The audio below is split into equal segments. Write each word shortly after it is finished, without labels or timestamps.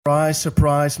Surprise,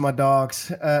 surprise, my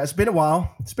dogs. It's been a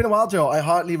while. It's been a while, Joe. I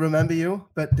hardly remember you,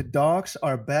 but the dogs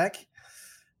are back.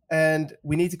 And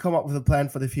we need to come up with a plan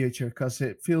for the future because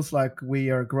it feels like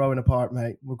we are growing apart,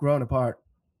 mate. We're growing apart.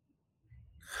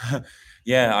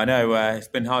 Yeah, I know. It's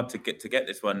been hard to get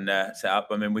this one set up.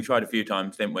 I mean, we tried a few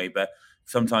times, didn't we? But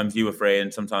sometimes you were free,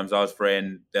 and sometimes I was free,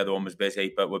 and the other one was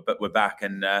busy. But we're back,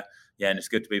 and yeah, and it's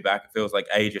good to be back. It feels like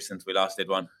ages since we last did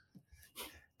one.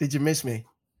 Did you miss me?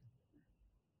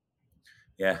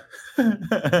 Yeah.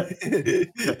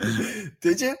 Did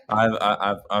you?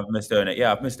 I've missed doing it.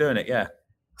 Yeah, I've missed doing it. Yeah.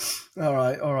 All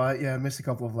right, all right. Yeah, I missed a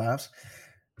couple of laughs.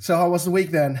 So how was the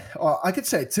week then? I could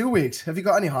say 2 weeks. Have you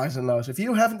got any highs and lows? If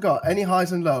you haven't got any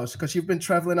highs and lows because you've been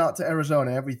traveling out to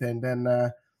Arizona, everything, then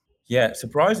Yeah,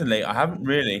 surprisingly, I haven't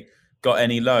really got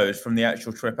any lows from the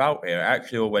actual trip out here. It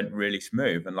actually all went really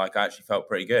smooth, and like I actually felt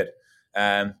pretty good.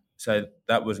 So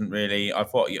that wasn't really. I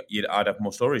thought I'd have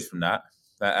more stories from that,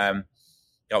 but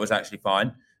that was actually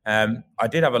fine. I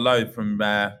did have a low from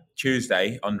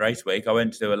Tuesday on race week. I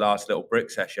went to do a last little brick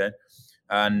session,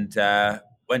 and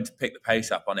went to pick the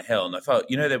pace up on a hill, and I felt,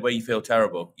 that way you feel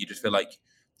terrible. You just feel like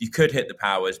you could hit the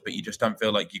powers, but you just don't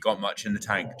feel like you got much in the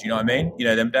tank. Do you know what I mean? You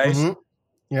know them days.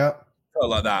 yeah. Felt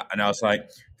like that, and I was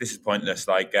like, "This is pointless.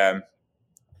 Like, I'm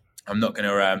not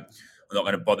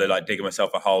gonna bother like digging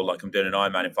myself a hole like I'm doing an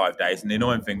Ironman in 5 days." And the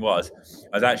annoying thing was,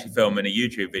 I was actually filming a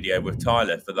YouTube video with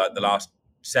Tyler for like the last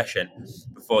session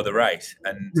before the race,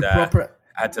 and I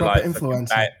had to like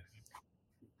influencer.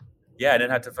 Yeah, and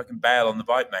then had to fucking bail on the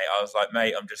bike, mate. I was like,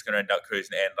 mate, I'm just gonna end up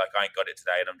cruising it in. Like, I ain't got it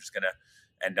today, and I'm just gonna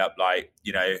end up like,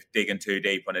 digging too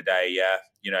deep on a day.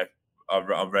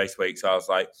 On race week. So I was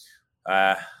like,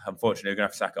 unfortunately, we're gonna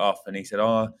have to sack it off. And he said,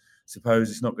 "Oh,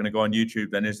 suppose it's not going to go on YouTube,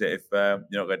 then, is it? If you're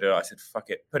not going to do it?" I said, "Fuck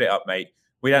it, put it up, mate.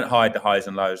 We don't hide the highs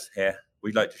and lows here.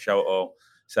 We'd like to show it all."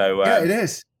 So yeah, it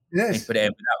is. He put it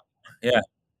in without, yeah.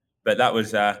 But that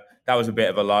was a bit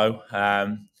of a low.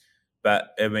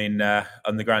 But I mean,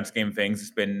 on the grand scheme of things,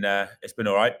 it's been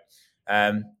all right.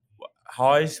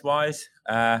 Highs wise,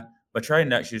 my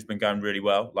training actually has been going really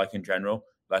well. Like in general,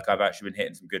 like I've actually been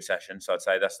hitting some good sessions. So I'd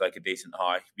say that's like a decent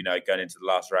high. Going into the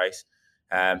last race.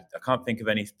 I can't think of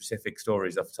any specific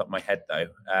stories off the top of my head though.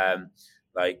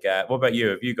 What about you?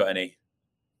 Have you got any?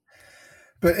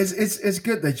 But it's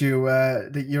good that you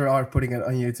are putting it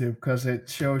on YouTube because it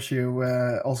shows you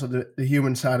also the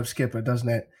human side of Skipper, doesn't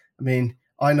it? I mean,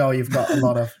 I know you've got a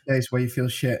lot of days where you feel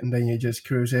shit and then you just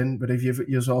cruise in, but if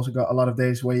you've also got a lot of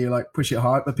days where you like push it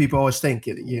hard. But people always think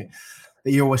that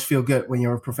you always feel good when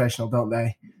you're a professional, don't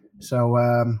they? So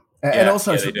and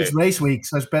also it's race week,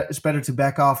 so it's better to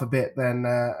back off a bit than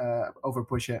over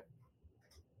push it.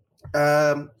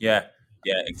 Yeah,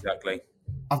 exactly.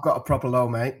 I've got a proper low,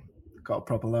 mate. Got a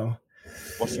proper low.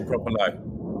 What's your proper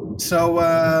low? So,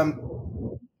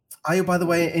 are you, by the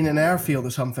way, in an airfield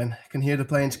or something? I can hear the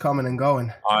planes coming and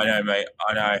going. I know, mate.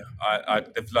 I know.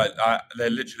 They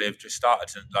literally have just started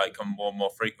to like come more and more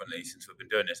frequently since we've been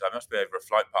doing this. I must be over a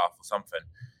flight path or something.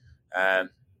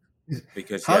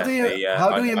 Because how do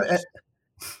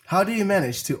you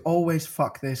manage to always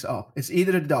fuck this up? It's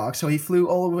either the dog, so he flew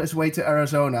all his way to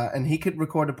Arizona and he could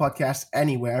record a podcast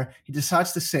anywhere. He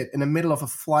decides to sit in the middle of a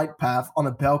flight path on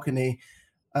a balcony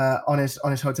on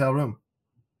his hotel room.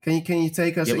 Can you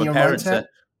take us in your mindset?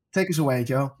 Take us away,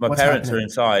 Joe. My parents are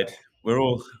inside. We're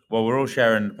all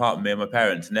sharing an apartment, me and my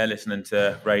parents, and they're listening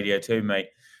to Radio 2, mate,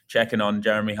 checking on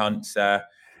Jeremy Hunt's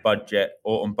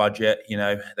autumn budget.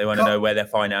 They want to know where their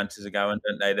finances are going,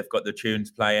 don't they? They've got the tunes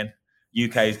playing.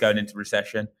 UK is going into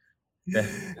recession. They're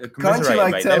commiserating,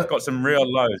 mate. They've got some real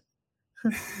lows.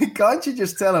 Can't you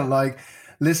just tell them, like,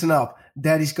 listen up,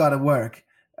 Daddy's got to work.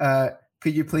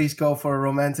 Could you please go for a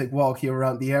romantic walk here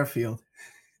around the airfield?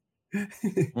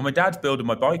 Well, my dad's building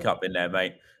my bike up in there,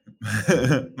 mate.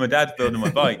 My dad's building my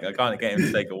bike. I can't get him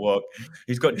to take a walk.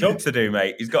 He's got jobs to do,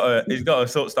 mate. He's got to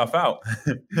sort stuff out.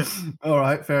 All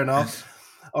right, fair enough.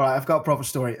 All right, I've got a proper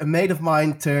story. A mate of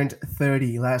mine turned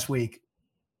 30 last week,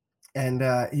 and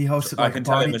he hosted. I can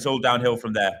tell him it's all downhill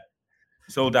from there.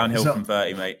 It's all downhill from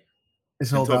 30, mate.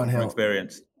 It's all downhill from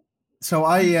experience. So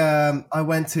I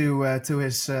went to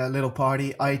his little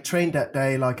party. I trained that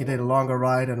day, like I did a longer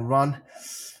ride and run.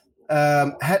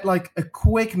 Had like a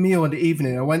quick meal in the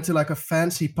evening. I went to like a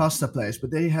fancy pasta place,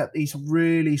 but they had these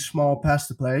really small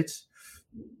pasta plates.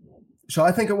 So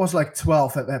I think it was like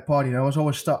 12 at that party, and I was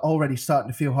already starting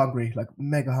to feel hungry, like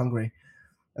mega hungry.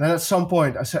 And then at some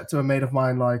point, I said to a mate of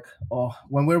mine, like, "Oh,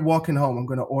 when we're walking home, I'm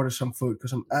going to order some food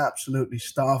because I'm absolutely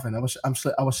starving." I was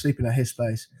sleeping at his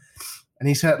place, and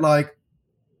he said, like,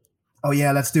 oh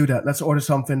yeah, let's do that. Let's order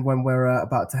something when we're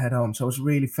about to head home. So I was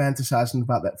really fantasizing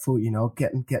about that food,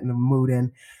 getting the mood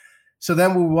in. So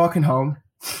then we were walking home.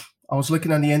 I was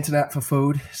looking on the internet for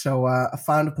food. So I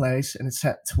found a place and it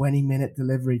said 20-minute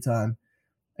delivery time.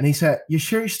 And he said, "You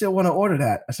sure you still want to order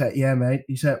that?" I said, "Yeah, mate."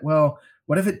 He said, "Well,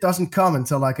 what if it doesn't come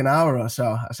until like an hour or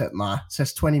so?" I said, "Nah, it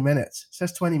says 20 minutes. It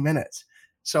says 20 minutes."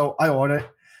 So I ordered.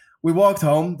 We walked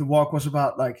home. The walk was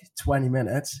about like 20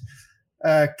 minutes.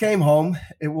 Came home.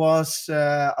 It was,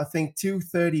 I think,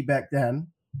 2:30 back then.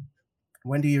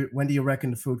 When do you reckon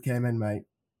the food came in, mate?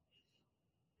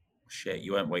 Shit,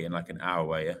 you weren't waiting like an hour,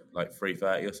 were you? Like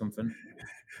 3:30 or something?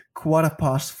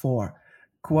 4:15.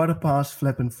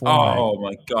 4:15, mate. Oh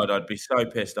my god, I'd be so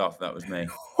pissed off if that was me.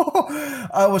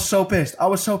 I was so pissed.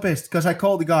 Because I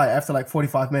called the guy after like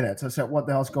 45 minutes. I said, "What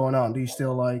the hell's going on? Do you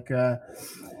still like?"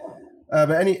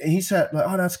 But he said, like,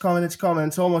 "Oh, that's coming. It's coming.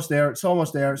 It's almost there. It's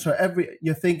almost there." So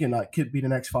you're thinking like, could be the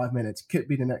next 5 minutes. Could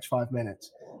be the next 5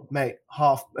 minutes, mate.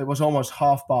 It was almost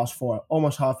 4:30.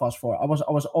 Almost 4:30. I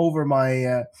was over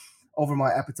my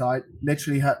appetite.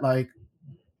 Literally had like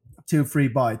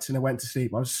 2-3 bites and I went to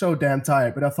sleep. I was so damn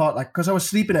tired, but I thought like, because I was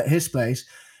sleeping at his place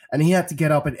and he had to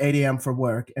get up at 8 a.m. for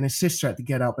work and his sister had to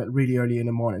get up at really early in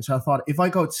the morning. So I thought, if I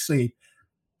go to sleep,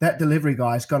 that delivery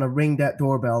guy is going to ring that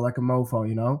doorbell like a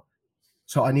mofo,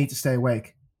 So I need to stay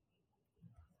awake.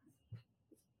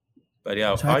 But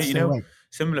yeah, So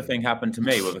similar thing happened to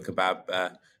me with a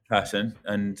kebab person,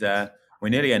 and we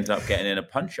nearly ended up getting in a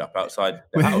punch up outside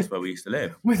the house where we used to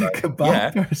live. With a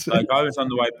kebab person? Like I was on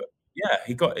the way.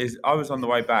 Yeah, I was on the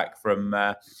way back from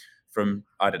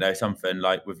I don't know, something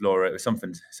like with Laura. It was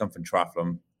something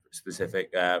triathlon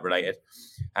specific related,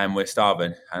 and we're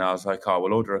starving. And I was like, "Oh,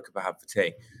 we'll order a kebab for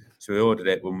tea." So we ordered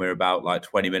it when we were about like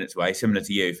 20 minutes away, similar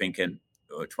to you, thinking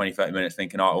 20, 30 minutes,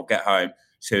 thinking, "Oh, we'll get home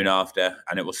soon after,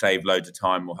 and it will save loads of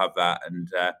time. We'll have that, and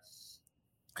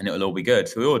it will all be good."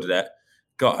 So we ordered it,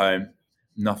 got home,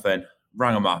 nothing.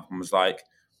 Rang him up and was like,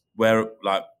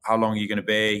 how long are you going to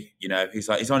be? He's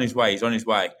like, he's on his way.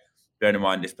 Bearing in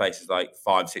mind, this place is like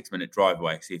 5-6 minute drive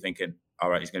away. So you're thinking,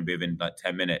 all right, he's going to be within like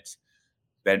 10 minutes.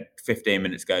 Then 15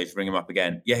 minutes goes, ring him up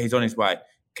again. Yeah, he's on his way.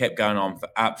 Kept going on for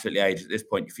absolutely ages. At this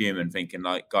point, you're fuming, thinking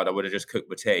like, God, I would have just cooked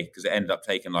my tea, because it ended up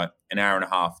taking like an hour and a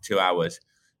half, 2 hours.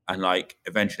 And like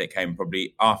eventually it came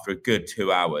probably after a good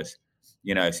 2 hours.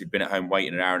 So he'd been at home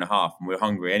waiting an hour and a half, and we were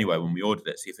hungry anyway when we ordered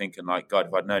it. So you're thinking like, God,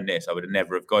 if I'd known this, I would have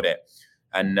never have got it.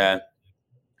 And I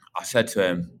said to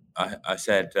him, I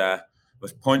said, it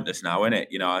was pointless now, isn't it?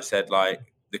 I said,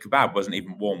 like, the kebab wasn't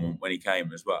even warm when he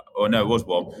came as well. Or no, it was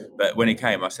warm. But when he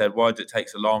came, I said, why did it take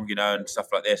so long, and stuff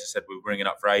like this. I said, we were bringing it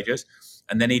up for ages.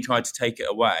 And then he tried to take it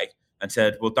away and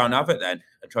said, well, don't have it then.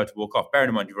 And tried to walk off. Bearing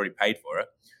in mind, you've already paid for it.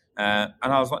 And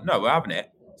I was like, no, we're having it.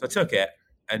 So I took it,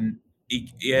 and he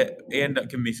ended up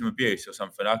giving me some abuse or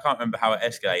something. I can't remember how it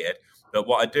escalated. But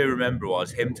what I do remember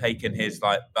was him taking his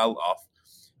like belt off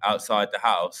outside the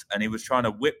house, and he was trying to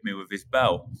whip me with his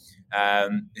belt,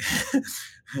 and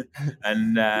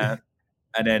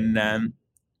then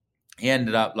he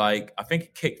ended up like, I think he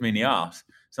kicked me in the ass,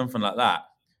 something like that,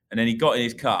 and then he got in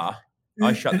his car.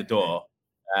 I shut the door.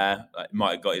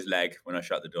 Might have got his leg when I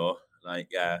shut the door,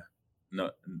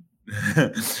 not,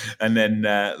 and then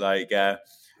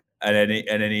and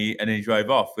then he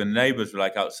drove off. And the neighbours were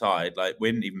like outside, like we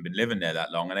hadn't even been living there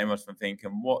that long, and they must have been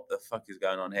thinking, "What the fuck is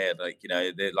going on here?" Like,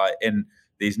 they're like,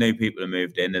 these new people have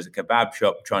moved in. There's a kebab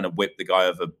shop trying to whip the guy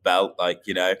with a belt. Like,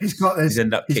 he's got this.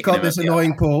 He's got this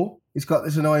annoying pool. He's got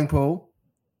this annoying pool.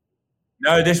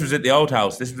 No, this was at the old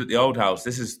house. This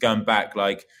is going back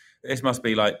like, this must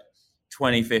be like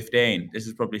 2015. This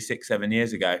is probably 6-7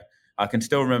 years ago. I can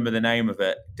still remember the name of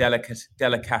it,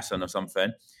 Delicatessen or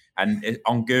something. And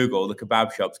on Google, the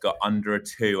kebab shop's got under a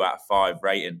 2 out of 5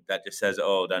 rating. That just says it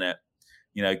all, doesn't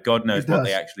it? God knows what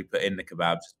they actually put in the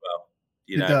kebabs as well.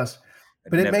 It does.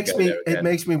 But it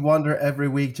makes me wonder every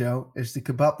week, Joe. Is the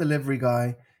kebab delivery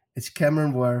guy? It's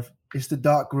Cameron Worth. It's the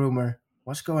dog groomer.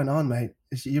 What's going on, mate?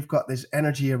 You've got this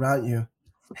energy around you.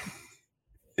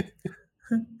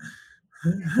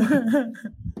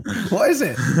 What is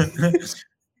it?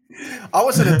 I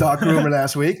was at a dog groomer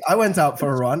last week. I went out for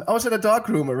a run. I was at a dog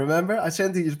groomer, remember? I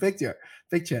sent you his picture.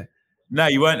 No,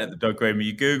 you weren't at the dog groomer.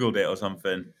 You Googled it or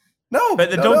something. No.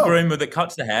 But the dog groomer that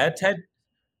cuts the hair, Ted,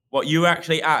 what, you were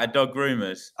actually at a dog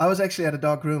groomer's? I was actually at a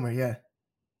dog groomer, yeah.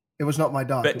 It was not my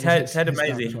dog. But Ted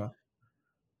amazing. Well.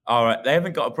 All right. They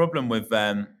haven't got a problem with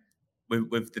the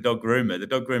dog groomer. The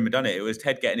dog groomer done it. It was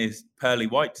Ted getting his pearly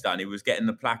whites done. He was getting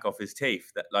the plaque off his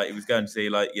teeth. That, like, he was going to see,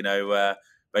 like,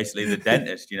 basically the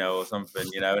dentist, or something,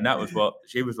 and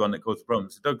she was one that caused the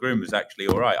problems. The dog groom was actually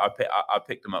all right. I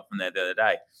picked them up from there the other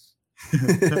day.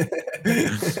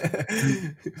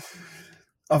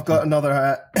 I've got another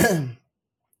hat.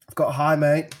 I've got a high,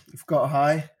 mate. I've got a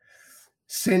high.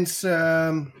 Since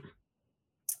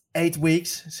 8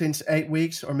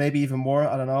 weeks, or maybe even more.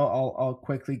 I don't know. I'll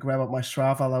quickly grab up my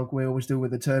Strava like we always do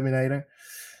with the Terminator.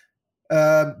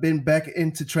 Been back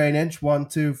into training. 1,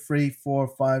 2, 3, 4,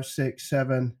 5, 6,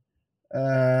 7.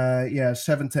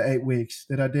 7 to 8 weeks.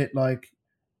 That I did like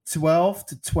 12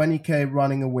 to 20k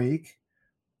running a week.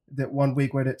 That 1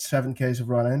 week where I did 7Ks of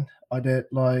running. I did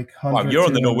like 100. Wow, you're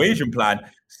on the Norwegian plan.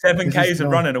 7Ks of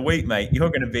running a week, mate. You're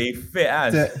going to be fit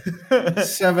as.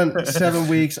 7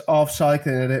 weeks off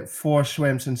cycling. I did 4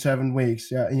 swims in 7 weeks.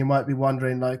 Yeah, and you might be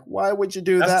wondering, like, why would you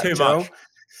do That's that, too Joe? much.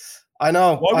 I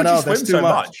know. Why would you swim so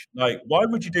much? Like, why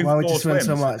would you do why 4 would you swim swims?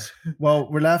 so much? Well,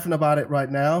 we're laughing about it right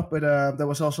now, but that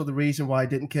was also the reason why I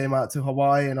didn't came out to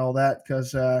Hawaii and all that,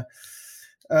 because I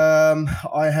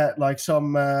had like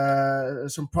some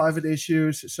private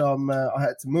issues. I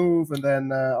had to move, and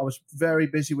then I was very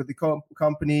busy with the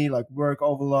company, like work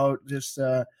overload, just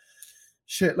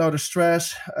shitload of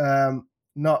stress,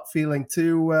 not feeling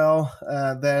too well.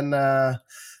 Then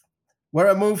where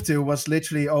I moved to was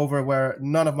literally over where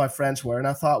none of my friends were, and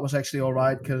I thought it was actually all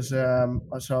right because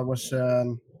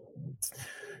the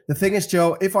thing is,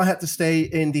 Joe, if I had to stay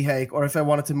in The Hague or if I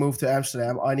wanted to move to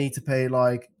Amsterdam, I need to pay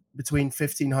like between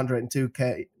 1,500 and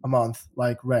 2K a month,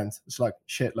 like rent. It's like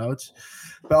shitloads.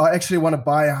 But I actually want to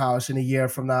buy a house in a year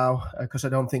from now because I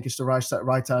don't think it's the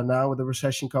right time now with the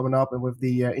recession coming up and with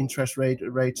the interest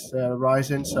rates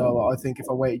rising. So I think if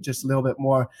I wait just a little bit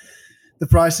more, the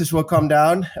prices will come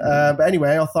down. But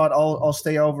anyway, I thought I'll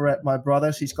stay over at my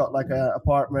brother's. He's got like an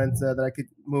apartment that I could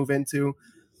move into.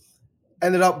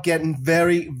 Ended up getting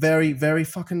very, very, very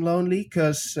fucking lonely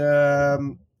because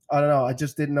I don't know. I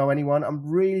just didn't know anyone. I'm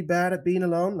really bad at being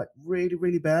alone, like really,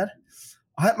 really bad.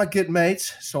 I had my good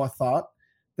mates, so I thought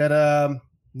that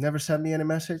never sent me any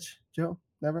message, Joe,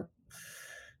 never.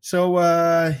 So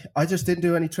I just didn't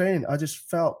do any training. I just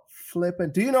felt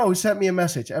flippant. Do you know who sent me a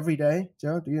message every day,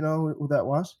 Joe? Do you know who that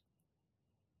was?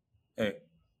 Hey.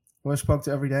 Who I spoke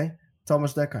to every day?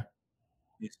 Thomas Dekker.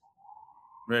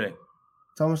 Really?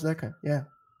 Thomas Dekker, yeah.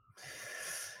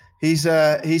 He's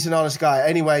an honest guy.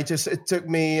 Anyway, just it took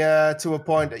me to a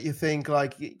point that you think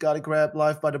like you got to grab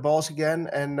life by the balls again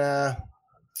and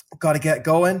got to get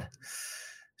going.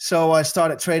 So I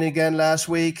started training again last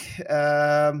week.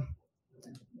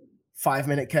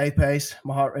 5-minute K pace.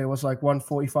 My heart rate was like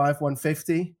 145,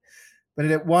 150. But I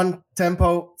did one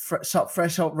tempo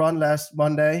threshold run last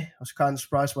Monday. I was kind of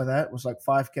surprised by that. It was like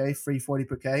 5K, 340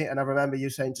 per K. And I remember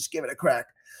you saying, just give it a crack.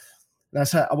 And I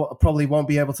said, I probably won't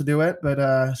be able to do it,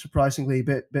 but surprisingly a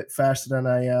bit faster than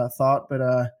I thought. But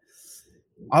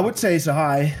I would say it's a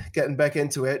high getting back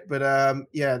into it. But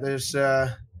there's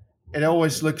it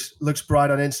always looks bright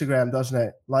on Instagram, doesn't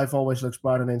it? Life always looks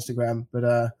bright on Instagram.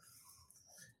 But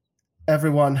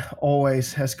everyone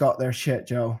always has got their shit,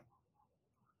 Joe.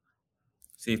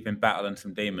 So you've been battling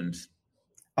some demons.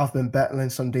 I've been battling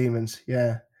some demons,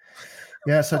 yeah.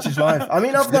 Yeah, such is life. I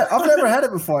mean, I've never had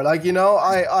it before. Like, you know,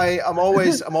 I'm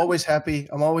always happy.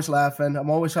 I'm always laughing. I'm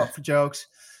always up for jokes.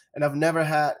 And I've never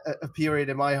had a period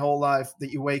in my whole life that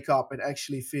you wake up and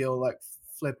actually feel like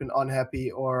flipping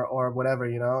unhappy or whatever,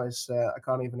 you know. It's I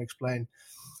can't even explain.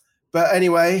 But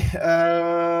anyway,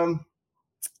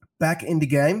 back in the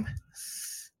game.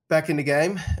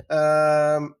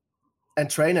 And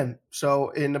training. So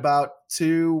in about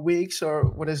 2 weeks, or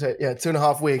what is it? Yeah,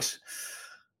 2.5 weeks.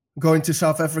 Going to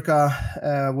South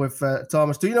Africa with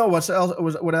Thomas. Do you know what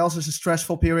else is a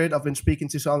stressful period? I've been speaking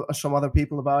to some other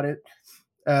people about it.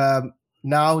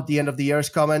 Now the end of the year is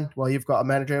coming. Well, you've got a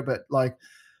manager, but like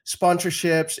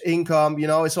sponsorships, income, you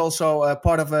know, it's also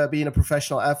part of being a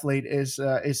professional athlete is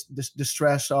the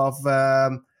stress of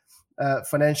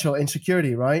financial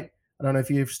insecurity, right? I don't know if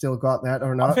you've still got that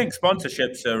or not. I think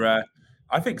sponsorships are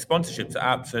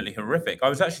absolutely horrific. I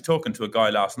was actually talking to a guy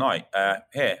last night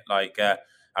here,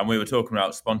 and we were talking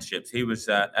about sponsorships. He was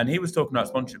talking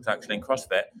about sponsorships actually in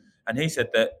CrossFit, and he said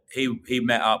that he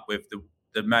met up with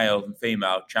the male and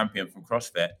female champion from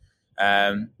CrossFit,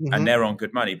 and they're on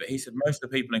good money. But he said most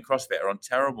of the people in CrossFit are on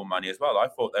terrible money as well. I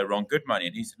thought they were on good money,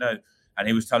 and he said no. And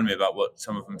he was telling me about what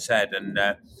some of them said. And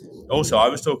also, I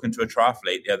was talking to a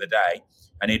triathlete the other day,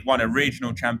 and he'd won a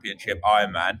regional championship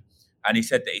Ironman, and he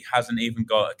said that he hasn't even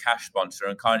got a cash sponsor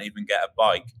and can't even get a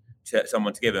bike to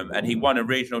someone to give him, and he won a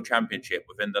regional championship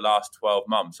within the last 12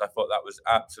 months. I thought that was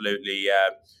absolutely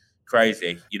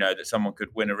crazy, you know, that someone could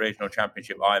win a regional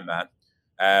championship Ironman,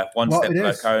 one step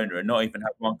below Kona, and not even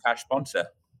have one cash sponsor.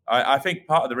 I think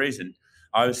part of the reason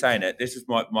I was saying it, this is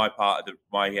my part of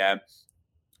my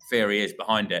theory is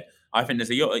behind it. I think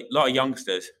there's a lot of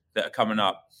youngsters that are coming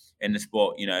up in the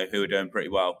sport, you know, who are doing pretty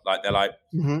well. Like they're like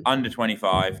under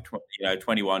 25,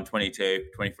 21, 22,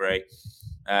 23.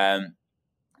 They're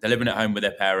living at home with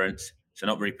their parents, so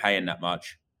not really paying that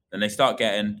much. Then they start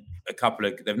getting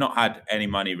they've not had any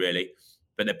money really,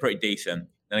 but they're pretty decent.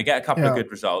 Then they get a couple of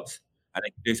good results and they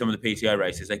can do some of the PTO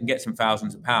races. They can get some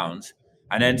thousands of pounds.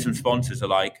 And then some sponsors are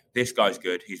like, this guy's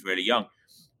good. He's really young.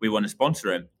 We want to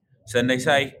sponsor him. So then they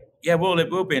say, yeah,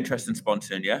 we'll be interested in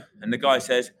sponsoring you. And the guy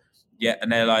says, yeah. And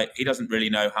they're like, he doesn't really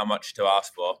know how much to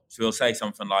ask for. So he'll say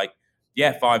something like,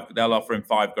 yeah, they'll offer him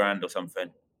 $5,000 or something.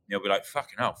 And he'll be like,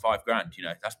 fucking hell, $5,000, you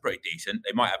know, that's pretty decent.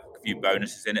 They might have a few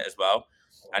bonuses in it as well.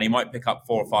 And he might pick up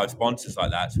 4 or 5 sponsors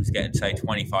like that. So he's getting, say,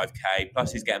 25K,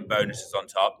 plus he's getting bonuses on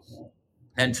top,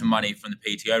 then some money from the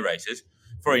PTO races.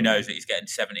 Before he knows it, he's getting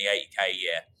 70, 80K a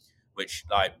year, which,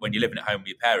 like, when you're living at home with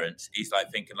your parents, he's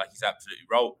like thinking like he's absolutely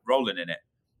rolling in it.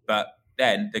 But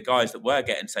then the guys that were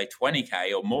getting, say,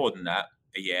 20K or more than that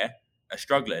a year are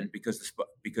struggling because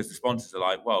the sponsors are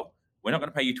like, well, we're not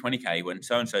going to pay you 20K when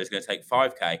so-and-so is going to take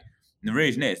 5K. And the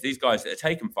reason is these guys that are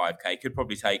taking 5K could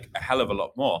probably take a hell of a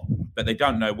lot more, but they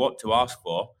don't know what to ask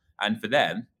for. And for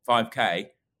them, 5K is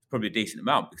probably a decent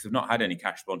amount because they've not had any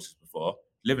cash sponsors before.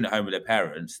 Living at home with their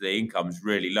parents, the income's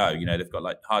really low. You know, they've got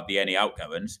like hardly any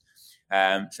outgoings.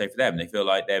 So for them, they feel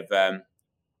like they've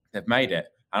made it.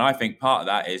 And I think part of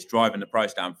that is driving the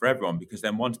price down for everyone, because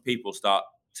then once people start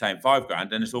saying $5,000,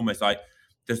 then it's almost like,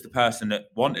 does the person that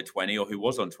wanted 20 or who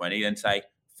was on 20 then say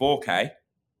 4K?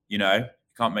 You know,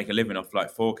 you can't make a living off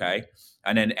like 4K,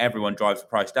 and then everyone drives the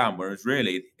price down. Whereas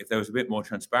really, if there was a bit more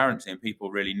transparency and people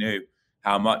really knew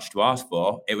how much to ask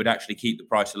for, it would actually keep the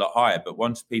price a lot higher. But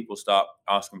once people start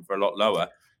asking for a lot lower,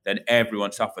 then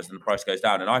everyone suffers and the price goes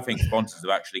down. And I think sponsors have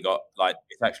actually got, like,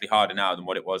 it's actually harder now than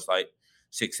what it was like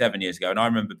 6-7 years ago. And I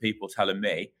remember people telling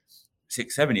me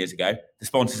 6-7 years ago, the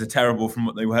sponsors are terrible from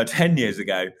what they were 10 years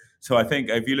ago. So I think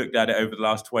if you looked at it over the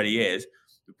last 20 years,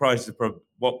 the prices of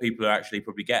what people are actually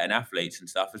probably getting, athletes and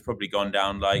stuff, has probably gone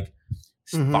down like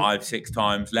 5-6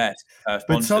 times less per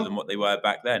sponsor than what they were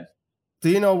back then. Do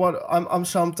you know what? I'm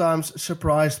sometimes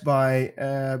surprised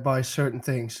by certain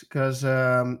things, because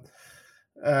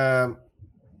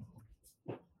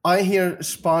I hear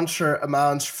sponsor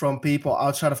amounts from people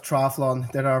outside of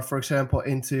triathlon that are, for example,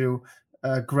 into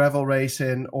gravel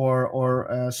racing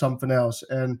or something else.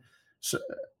 And so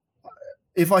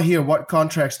if I hear what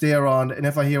contracts they're on, and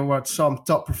if I hear what some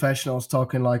top professionals,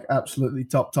 talking like absolutely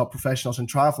top professionals in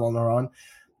triathlon, are on,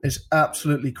 it's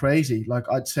absolutely crazy. Like,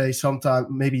 I'd say sometimes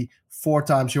maybe 4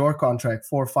 times your contract,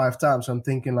 4 or 5 times. I'm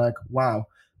thinking like, wow,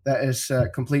 that is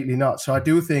completely nuts. So I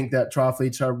do think that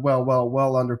triathletes are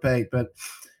well underpaid, but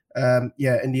in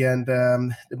the end,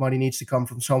 the money needs to come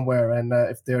from somewhere. And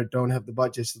if they don't have the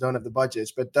budgets, they don't have the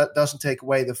budgets. But that doesn't take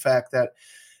away the fact that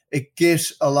it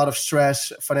gives a lot of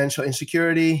stress, financial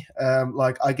insecurity.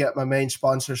 Like, I get my main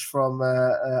sponsors from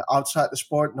outside the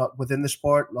sport, not within the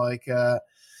sport. Like,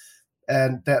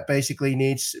 and that basically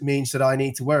means that I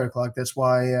need to work. Like, that's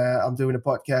why I'm doing a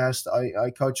podcast. I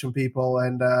coach some people,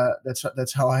 and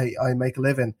that's how I make a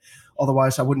living.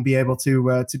 Otherwise, I wouldn't be able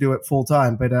to do it full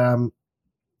time. But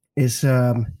it's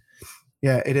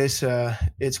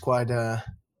quite a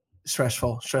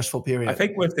stressful period. I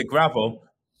think with the gravel,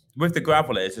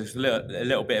 it's a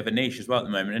little bit of a niche as well at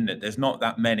the moment, isn't it? There's not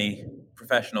that many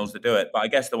professionals that do it. But I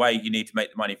guess the way you need to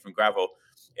make the money from gravel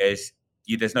is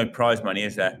there's no prize money,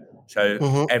 is there?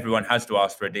 So everyone has to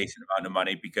ask for a decent amount of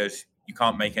money, because you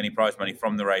can't make any prize money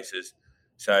from the races.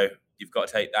 So you've got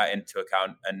to take that into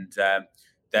account. And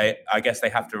I guess they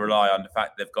have to rely on the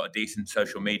fact they've got a decent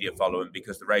social media following,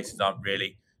 because the races aren't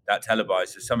really that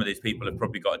televised. So some of these people have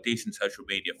probably got a decent social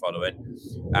media following,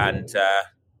 and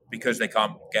because they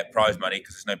can't get prize money,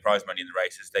 because there's no prize money in the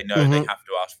races, they know they have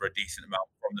to ask for a decent amount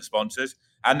from the sponsors.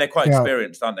 And they're quite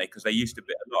experienced, aren't they? Because a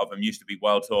lot of them used to be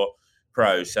World Tour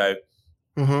pros. So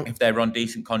if they're on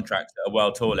decent contracts at a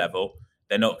World Tour level,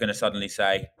 they're not going to suddenly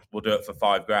say, we'll do it for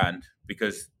 $5,000,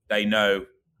 because they know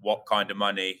what kind of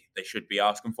money they should be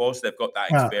asking for. So they've got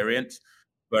that experience.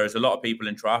 Whereas a lot of people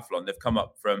in triathlon, they've come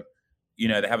up from,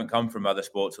 they haven't come from other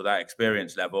sports or that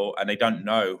experience level, and they don't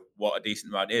know what a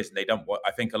decent amount is. And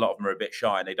I think a lot of them are a bit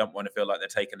shy, and they don't want to feel like they're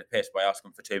taking the piss by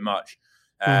asking for too much.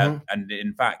 And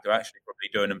in fact, they're actually probably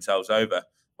doing themselves over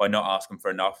by not asking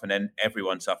for enough, and then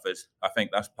everyone suffers. I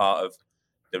think that's part of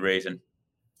the reason.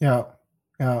 Yeah.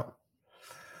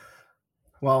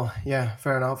 Well, yeah,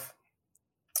 fair enough.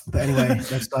 But anyway,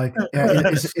 that's like,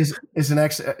 it's an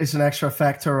extra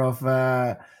factor of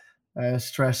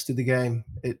stress to the game.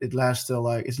 It lasts till,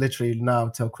 like, it's literally now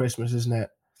till Christmas, isn't it?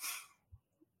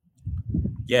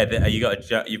 Yeah,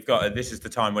 you've got. This is the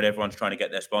time when everyone's trying to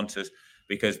get their sponsors,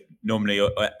 because normally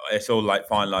it's all like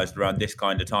finalized around this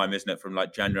kind of time, isn't it? From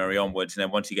like January onwards, and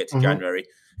then once you get to Mm-hmm. January,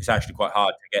 it's actually quite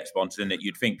hard to get sponsors. And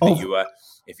you'd think that Oh, you were,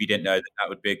 if you didn't know that that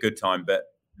would be a good time, but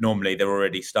normally they're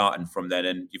already starting from then,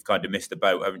 and you've kind of missed the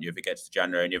boat, haven't you? If it gets to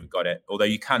January and you haven't got it, although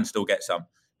you can still get some,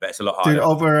 but it's a lot dude,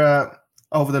 harder.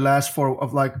 over the last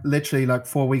literally like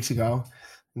 4 weeks ago,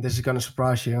 and this is going to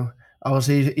surprise you, I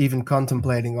was even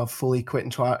contemplating of fully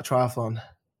quitting triathlon.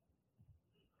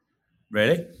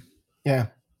 Really? Yeah.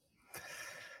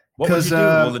 What would you do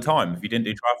all the time if you didn't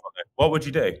do triathlon? Then? What would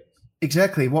you do?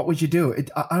 Exactly. What would you do?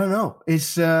 I don't know.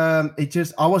 I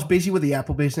was busy with the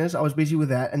Apple business. I was busy with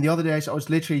that. And the other days I was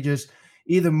literally just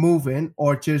either moving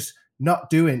or just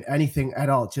not doing anything at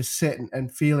all, just sitting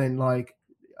and feeling like,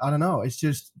 I don't know. It's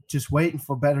just waiting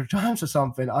for better times or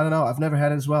something. I don't know. I've never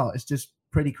had it as well. It's just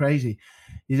pretty crazy.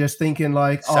 You're just thinking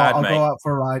like, Sad, I'll mate. go out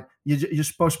for a ride. You're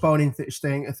just postponing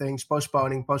things,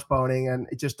 postponing, and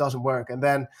it just doesn't work. And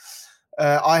then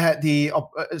I had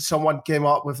someone came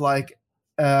up with like,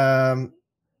 it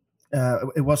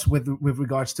was with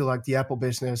regards to like the Apple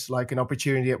business, like an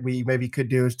opportunity that we maybe could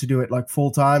do is to do it like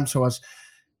full time. So I was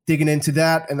digging into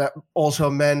that, and that also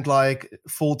meant like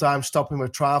full time stopping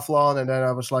with triathlon. And then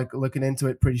I was like looking into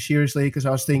it pretty seriously, because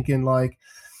I was thinking like,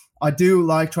 I do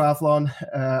like triathlon.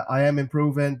 I am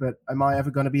improving, but am I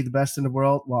ever going to be the best in the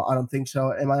world? Well, I don't think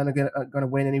so. Am I going to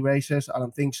win any races? I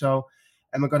don't think so.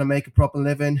 Am I going to make a proper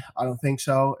living? I don't think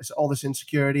so. It's all this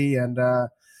insecurity, and I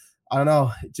don't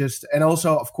know. And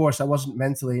also, of course, I wasn't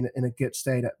mentally in a good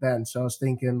state at then. So I was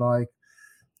thinking like,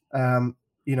 fuck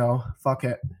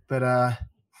it. But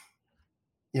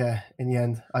yeah, in the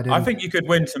end, I didn't. I think you could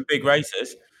win some big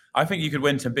races. But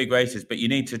you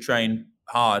need to train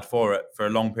hard for it for a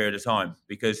long period of time,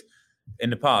 because in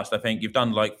the past, I think you've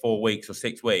done like 4 weeks or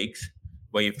 6 weeks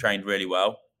where you've trained really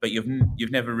well, but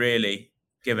you've never really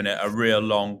given it a real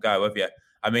long go, have you?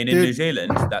 I mean, in New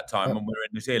Zealand, that time when we were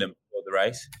in New Zealand before the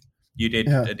race, you did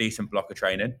a decent block of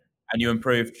training and you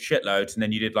improved shitloads, and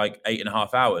then you did like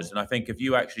 8.5 hours. And I think if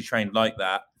you actually trained like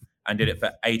that and did it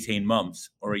for 18 months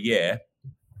or a year,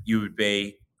 you would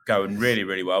be going really,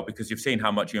 really well, because you've seen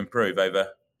how much you improve over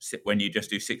when you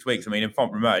just do 6 weeks. I mean, in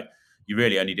Font Romeu, you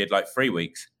really only did like 3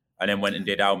 weeks and then went and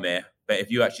did Almere. But if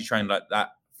you actually trained like that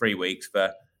 3 weeks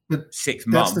for 6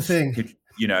 months, that's the thing.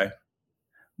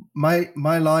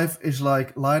 My life is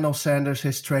like Lionel Sanders,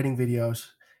 his training videos.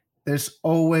 There's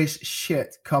always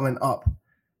shit coming up,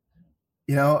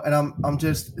 and I'm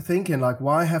just thinking like,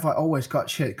 why have I always got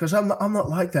shit? Because I'm not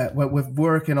like that with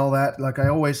work and all that. Like it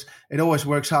always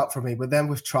works out for me. But then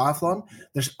with triathlon,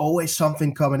 there's always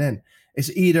something coming in. It's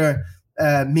either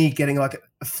me getting like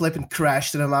a flipping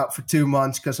crash that I'm out for 2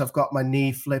 months because I've got my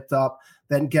knee flipped up,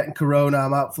 then getting corona,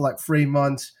 I'm out for like 3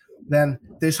 months. Then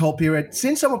this whole period,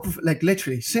 since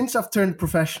since I've turned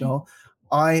professional,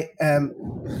 I am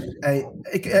I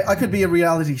could be a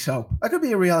reality soap. I could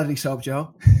be a reality soap,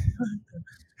 Joe.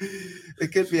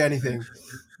 It could be anything.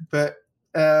 But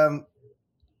apart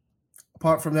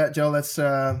from that, Joe, let's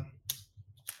go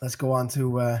on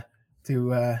to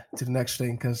the next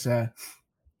thing, because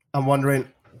I'm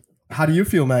wondering, how do you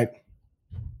feel, mate?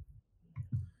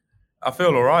 I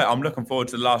feel all right. I'm looking forward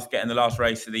to getting the last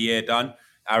race of the year done,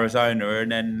 Arizona,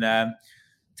 and then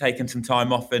taking some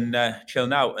time off and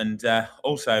chilling out, and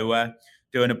also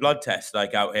doing a blood test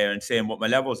like out here and seeing what my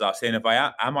levels are, seeing if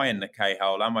am I in the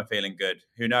K-hole, am I feeling good?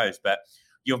 Who knows? But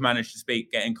you've managed to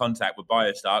get in contact with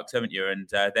BioStarks, haven't you? And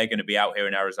they're going to be out here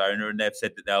in Arizona, and they've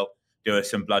said that they'll do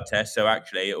some blood tests. So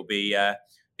actually, it'll be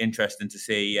interesting to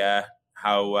see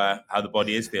how the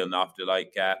body is feeling after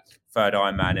like third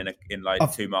Ironman in like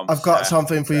 2 months. I've got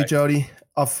something for you, Jody.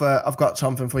 I've got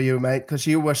something for you, mate, because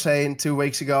you were saying 2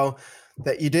 weeks ago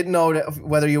that you didn't know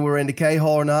whether you were in the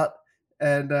K-hole or not,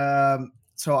 and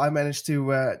so I managed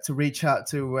to reach out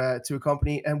to a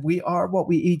company, and we are what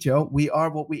we eat, Joe. We are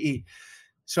what we eat.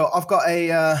 So I've got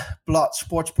a blood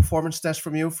sports performance test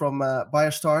from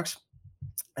BioStarks,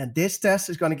 and this test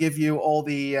is going to give you all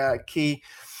the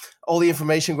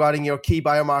information regarding your key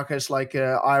biomarkers like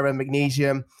iron,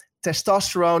 magnesium,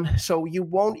 testosterone. So you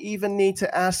won't even need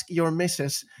to ask your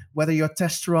missus whether your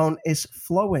testosterone is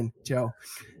flowing, Joe.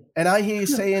 And I hear you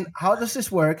saying, how does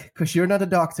this work? Because you're not a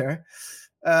doctor.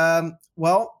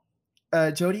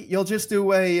 Jody, you'll just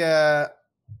do a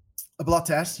blood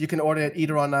test. You can order it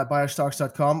either on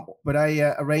biostarks.com, but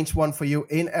I arranged one for you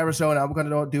in Arizona. I'm going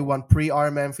to do one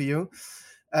pre-Ironman for you.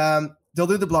 They'll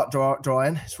do the blood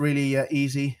drawing. It's really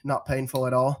easy, not painful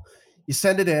at all. You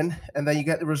send it in, and then you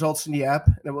get the results in the app,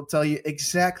 and it will tell you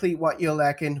exactly what you're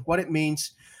lacking, what it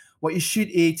means, what you should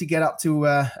eat to get up to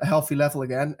a healthy level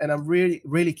again. And I'm really,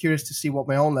 really curious to see what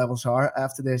my own levels are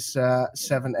after this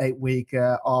 7-8 week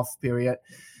off period.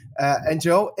 And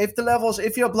Joe,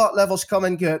 if your blood levels come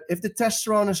in good, if the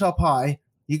testosterone is up high,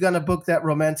 you're going to book that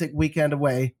romantic weekend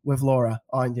away with Laura,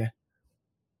 aren't you?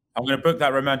 I'm going to book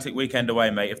that romantic weekend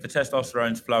away, mate. If the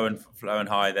testosterone's flowing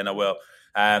high, then I will.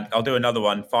 I'll do another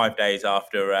one 5 days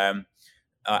after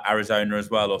Arizona as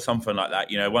well, or something like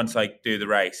that. Once I do the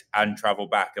race and travel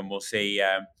back, and we'll see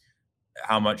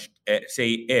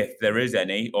see if there is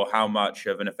any, or how much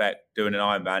of an effect doing an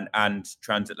Ironman and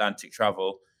transatlantic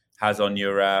travel has on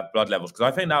your blood levels, because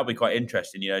I think that'll be quite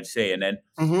interesting, to see. And then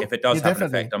if it does have an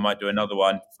effect, I might do another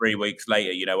one 3 weeks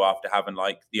later, after having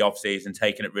like the off season,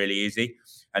 taking it really easy,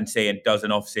 and seeing does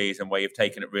an off season where you've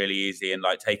taken it really easy and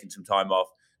like taking some time off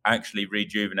actually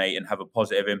rejuvenate and have a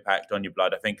positive impact on your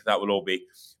blood. I think that will all be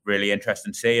really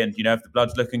interesting to see. And if the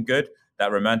blood's looking good,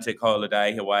 that romantic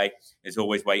holiday away is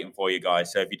always waiting for you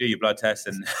guys. So if you do your blood test,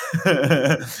 and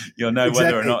you'll know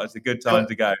whether or not it's a good time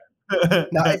to go.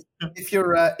 Now, if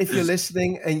you're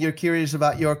listening and you're curious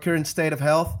about your current state of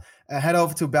health, head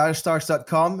over to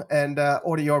biostars.com and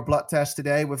order your blood test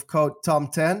today with code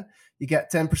TOM10. You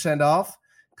get 10% off,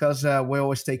 because we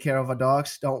always take care of our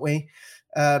dogs, don't we?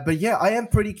 But yeah, I am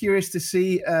pretty curious to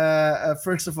see,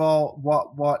 first of all,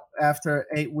 what after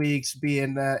 8 weeks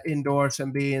being indoors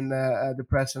and being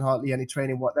depressed and hardly any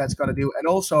training, what that's going to do. And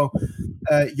also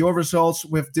your results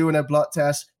with doing a blood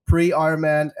test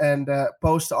pre-Ironman and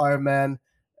post-Ironman,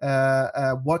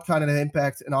 what kind of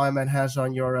impact an Ironman has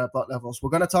on your blood levels. We're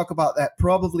going to talk about that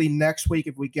probably next week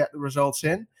if we get the results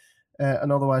in,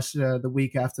 and otherwise the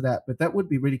week after that. But that would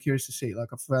be really curious to see, like,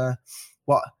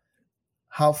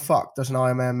 how fucked does an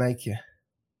Ironman make you?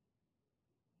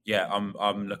 Yeah,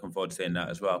 I'm looking forward to seeing that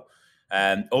as well.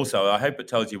 Also, I hope it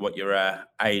tells you what your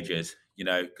age is,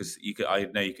 because I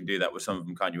know you can do that with some of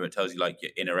them, can't you? It tells you like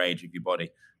your inner age of your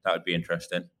body. That would be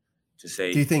interesting to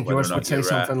see. Do you think yours would say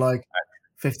something like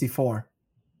 54?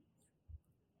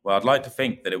 Well, I'd like to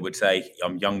think that it would say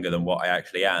I'm younger than what I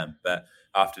actually am, but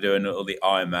after doing all the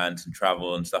Ironmans and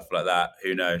travel and stuff like that,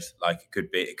 who knows? Like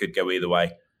it could go either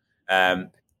way.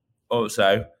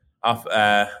 Also,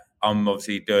 I'm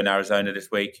obviously doing Arizona this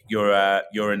week.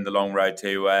 You're in the long road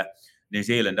to New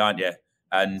Zealand, aren't you?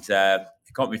 And it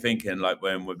got me thinking, like,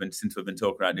 since we've been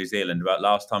talking about New Zealand, about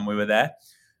last time we were there.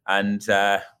 And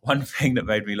one thing that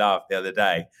made me laugh the other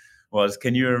day was,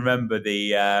 can you remember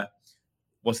the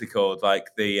what's it called? Like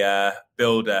the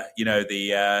builder,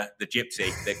 the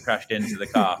gypsy that crashed into the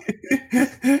car.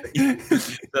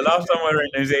 The last time we were in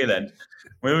New Zealand,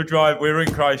 we were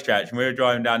in Christchurch, and we were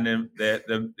driving down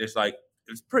this like,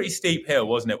 it was a pretty steep hill,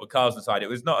 wasn't it, with cars on the side. It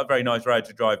was not a very nice road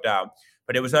to drive down,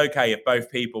 but it was okay if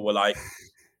both people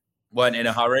weren't in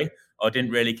a hurry or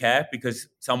didn't really care, because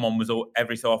someone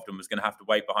every so often was going to have to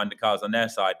wait behind the cars on their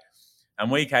side. And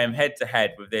we came head to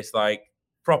head with this like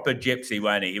proper gypsy,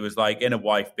 weren't he? He was like in a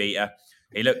wife beater.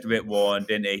 He looked a bit worn,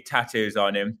 didn't he? Tattoos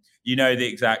on him. The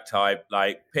exact type,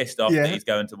 like pissed off that he's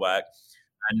going to work.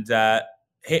 And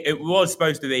it was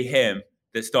supposed to be him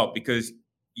that stopped, because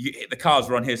the cars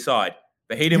were on his side,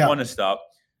 but he didn't want to stop.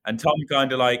 And Tom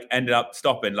kind of like ended up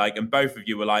stopping, like, and both of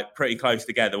you were like pretty close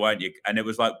together, weren't you? And it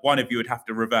was like one of you would have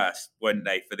to reverse, wouldn't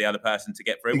they, for the other person to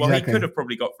get through? Exactly. Well, he could have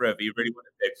probably got through if he really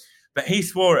wanted to, but he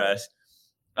swore at us.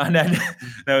 And then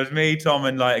there was me, Tom,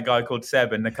 and like a guy called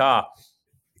Seb in the car.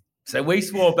 So we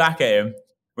swore back at him,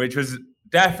 which was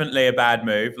definitely a bad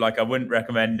move. Like, I wouldn't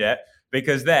recommend it,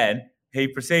 because then he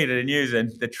proceeded in using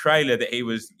the trailer that he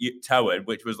was towing,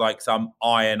 which was like some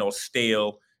iron or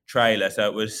steel trailer, so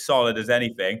it was solid as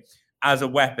anything, as a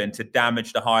weapon to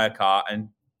damage the hire car, and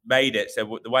made it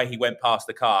so the way he went past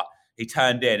the car, he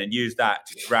turned in and used that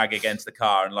to drag against the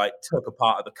car and like took a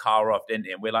part of the car off, didn't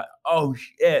he? And we're like, oh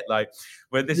shit, like,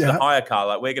 this is a hire car,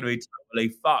 like, we're going to be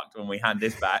totally fucked when we hand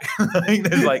this back.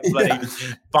 There's like bloody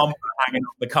bumper hanging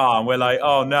off the car, and we're like,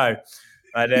 oh no.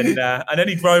 And then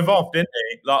he drove off, didn't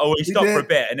he? Like, he stopped for a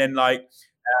bit, and then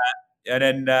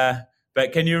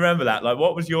but can you remember that? Like,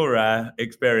 what was your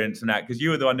experience in that? Because you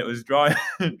were the one that was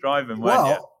driving, weren't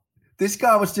you? This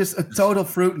guy was just a total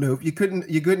Fruit Loop. You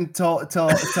couldn't talk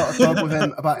with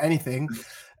him about anything.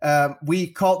 We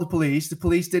called the police. The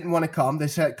police didn't want to come. They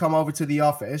said, come over to the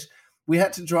office. We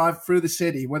had to drive through the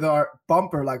city with our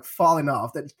bumper like falling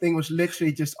off. That thing was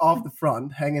literally just off the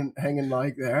front, hanging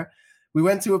like there. We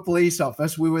went to a police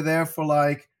office. We were there for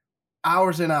like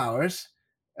hours and hours.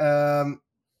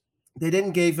 They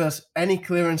didn't give us any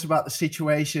clearance about the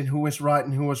situation, who was right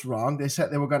and who was wrong. They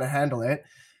said they were going to handle it.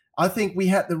 I think we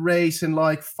had the race in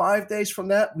like 5 days from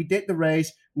that. We did the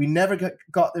race. We never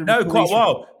got the quite a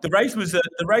while. The race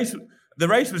The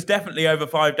race was definitely over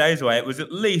 5 days away. It was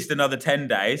at least another 10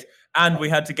 days. And we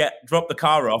had to drop the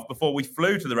car off before we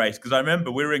flew to the race. Because I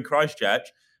remember we were in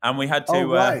Christchurch and we had to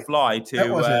Right. fly That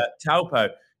to was it. Taupo.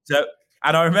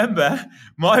 And I remember,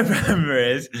 my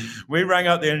memory is we rang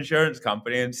up the insurance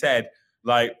company and said,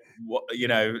 like, what,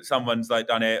 someone's like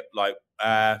done it, like,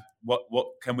 what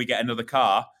can we get another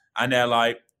car? And they're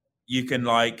like, you can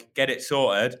like get it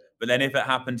sorted, but then if it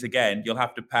happens again, you'll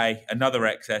have to pay another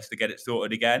excess to get it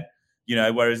sorted again.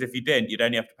 Whereas if you didn't, you'd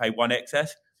only have to pay one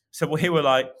excess. So we were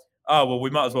like, oh, well, we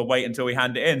might as well wait until we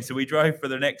hand it in. So we drove for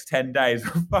the next 10 days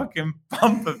with a fucking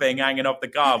bumper thing hanging off the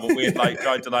car, but we had like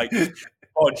tried to like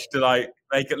dodge to like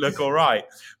make it look all right.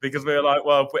 Because we were like,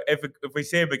 well, if we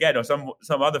see him again or some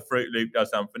other Fruit Loop does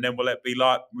something, then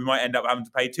we might end up having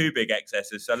to pay two big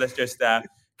excesses. So let's just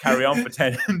carry on for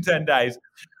 10 days.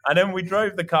 And then we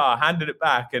drove the car, handed it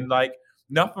back, and like,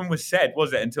 nothing was said,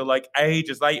 was it? Until like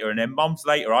ages later. And then months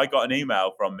later, I got an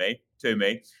email to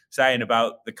me saying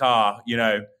about the car,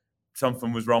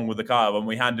 something was wrong with the car when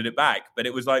we handed it back. But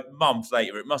it was like months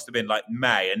later. It must have been like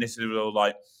May. And this is all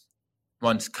like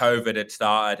once COVID had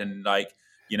started and like,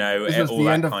 all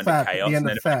that kind of chaos. The end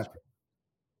of Feb.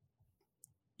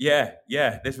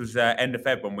 Yeah. This was end of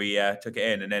Feb when we took it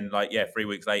in. And then 3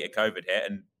 weeks later, COVID hit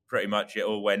and pretty much it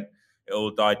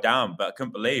all died down. But I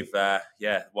couldn't believe,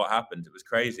 what happened. It was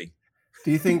crazy.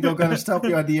 Do you think they're going to stop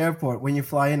you at the airport when you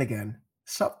fly in again?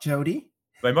 Sup, Jody?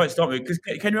 They might stop me because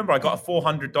can you remember I got a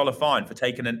 $400 fine for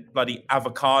taking a bloody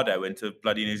avocado into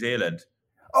bloody New Zealand?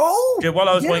 Oh, while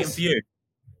I was waiting for you.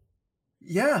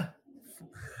 Yeah,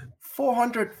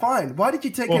 400 fine. Why did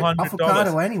you take an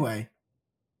avocado anyway?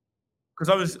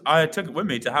 Because I took it with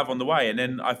me to have on the way, and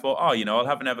then I thought, I'll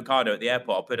have an avocado at the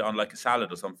airport. I'll put it on like a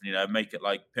salad or something, make it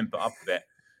like pimp it up a bit.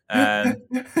 And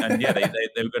yeah, they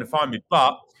were going to fine me,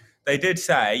 but they did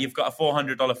say you've got a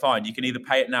 $400 fine. You can either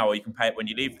pay it now or you can pay it when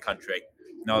you leave the country.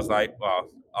 And I was like, well,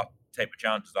 I'll take my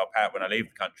chances. I'll pay it when I leave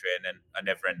the country, and then I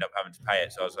never end up having to pay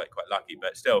it. So I was like quite lucky,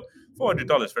 but still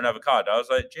 $400 for an avocado. I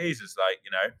was like, Jesus,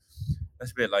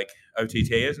 that's a bit like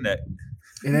OTT, isn't it?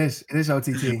 It is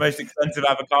OTT. Most expensive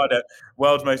avocado,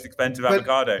 world's most expensive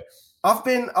avocado. I've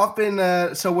been.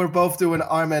 So we're both doing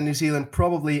Ironman New Zealand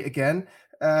probably again.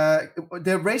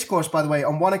 The race course, by the way,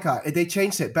 on Wanaka, they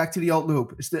changed it back to the old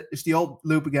loop. It's the old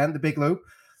loop again, the big loop.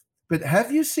 But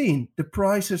have you seen the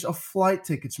prices of flight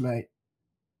tickets, mate?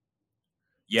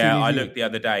 Yeah, I looked the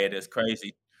other day and it's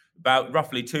crazy. About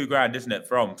roughly $2,000, isn't it?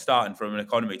 Starting from an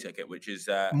economy ticket, which is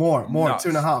more, nuts.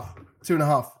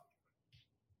 2.5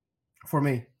 for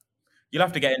me. You'll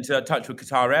have to get into touch with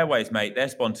Qatar Airways, mate. They're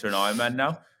sponsoring Ironman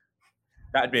now.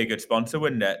 That'd be a good sponsor,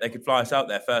 wouldn't it? They could fly us out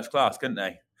there first class, couldn't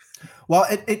they? Well,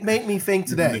 it made me think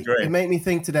today.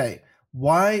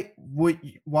 Why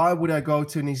would I go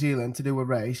to New Zealand to do a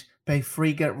race, pay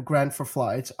 $3,000 for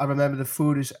flights? I remember the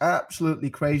food is absolutely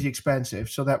crazy expensive,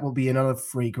 so that will be another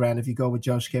 $3,000 if you go with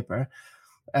Joe Skipper.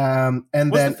 And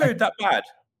was the food that bad?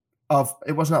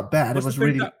 It was not bad. It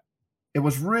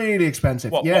was really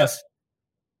expensive. Yes.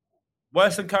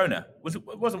 Worse than Kona?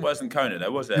 It wasn't worse than Kona,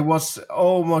 though, was it? It was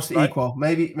almost equal,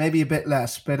 maybe a bit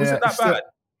less. But was it that bad?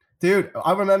 Dude,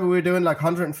 I remember we were doing like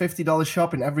 $150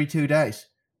 shopping every 2 days.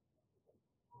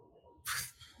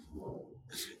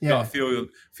 You gotta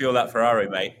feel that Ferrari,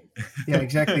 mate. Yeah,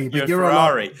 exactly. But you're a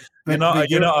Ferrari. You're not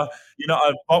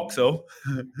a Vauxhall.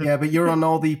 Yeah, but you're on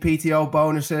all the PTO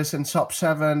bonuses and sub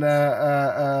 7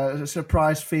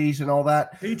 surprise fees and all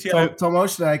that. PTO. Tom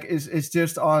Oostenrijk is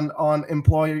just on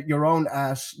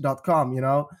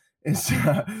employyourown.com. It's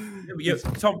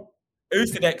Tom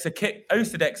Oosterdek's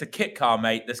a kit car,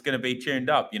 mate, that's going to be tuned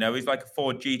up. He's like a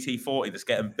Ford GT40 that's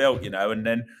getting built, and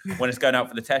then when it's going out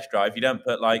for the test drive, you don't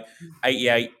put like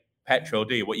 88 petrol,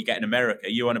 do you? What you get in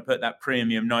America, you want to put that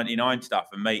premium 99 stuff,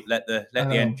 and mate, let the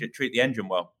engine treat the engine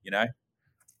well,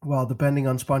 Well, depending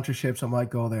on sponsorships, I might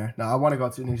go there. Now, I want to go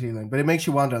to New Zealand, but it makes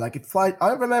you wonder. Like,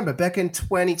 I remember back in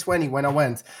 2020 when I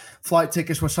went, flight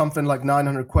tickets were something like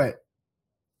 $900.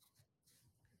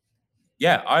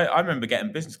 Yeah, I remember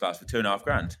getting business class for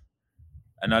 $2,500,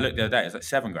 and I looked the other day; it's like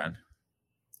 $7,000.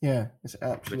 Yeah, it's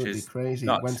absolutely crazy.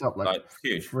 Nuts. It went up like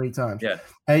huge 3 times. Yeah.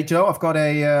 Hey Joe, I've got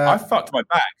I fucked my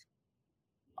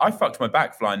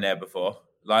back flying there before.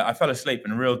 Like I fell asleep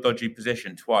in a real dodgy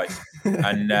position twice,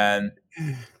 and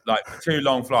like 2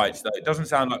 long flights. It doesn't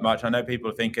sound like much. I know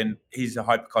people are thinking he's a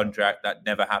hypochondriac. That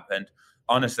never happened.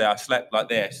 Honestly, I slept like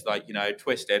this,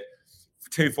 twisted.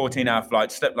 2 14-hour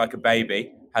flights, slept like a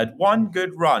baby. Had one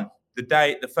good run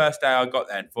the first day I got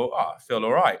there, and thought, I feel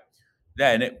all right.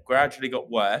 Then it gradually got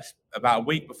worse. About a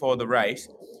week before the race,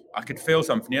 I could feel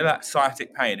something. That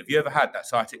sciatic pain. Have you ever had that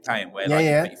sciatic pain where you put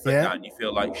your foot down and you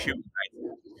feel like shooting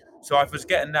pain? So I was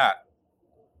getting that,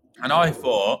 and I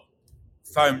thought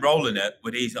foam rolling it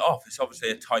would ease it off. It's obviously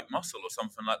a tight muscle or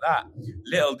something like that.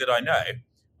 Little did I know,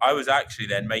 I was actually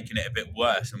then making it a bit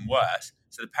worse and worse.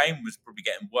 So the pain was probably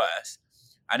getting worse.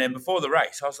 And then before the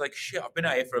race, I was like, shit, I've been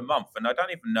out here for a month and I don't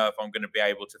even know if I'm going to be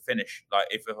able to finish, like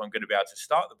if I'm going to be able to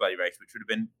start the bloody race, which would have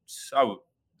been so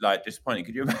like disappointing.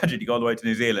 Could you imagine you go all the way to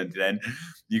New Zealand and then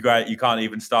you can't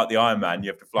even start the Ironman.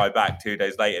 You have to fly back 2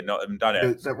 days later, not even done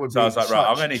it. So I was like, right,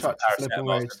 I'm going to need some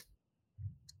paracetamol.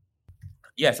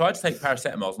 Yeah, so I had to take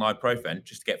paracetamols and ibuprofen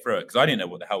just to get through it because I didn't know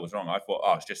what the hell was wrong. I thought,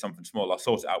 oh, it's just something small. I'll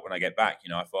sort it out when I get back.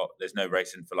 I thought there's no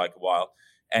racing for like a while.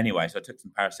 Anyway, so I took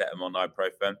some paracetamol and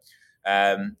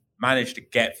ibuprofen, managed to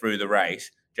get through the race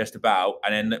just about.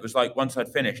 And then it was like once I'd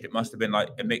finished, it must have been like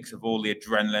a mix of all the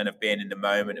adrenaline of being in the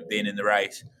moment and being in the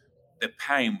race. The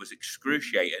pain was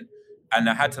excruciating and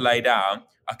I had to lay down.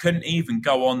 I couldn't even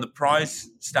go on the prize,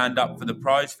 stand up for the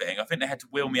prize thing. I think they had to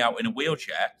wheel me out in a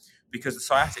wheelchair because the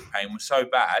sciatic pain was so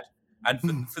bad.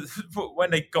 And for when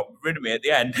they got rid of me at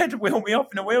the end, they had to wheel me off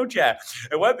in a wheelchair.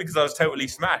 It wasn't because I was totally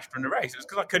smashed from the race. It was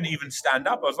because I couldn't even stand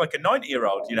up. I was like a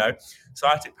 90-year-old,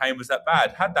 Sciatic pain was that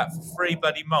bad. Had that for 3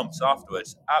 bloody months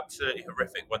afterwards. Absolutely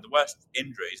horrific. One of the worst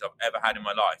injuries I've ever had in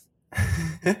my life.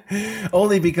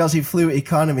 Only because he flew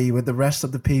economy with the rest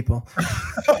of the people.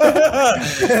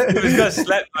 It was because I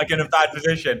slept like in a bad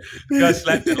position. Because I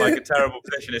slept in like a terrible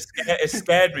position. It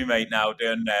scared me, mate. Now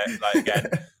doing again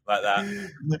like that.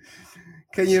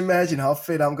 Can you imagine how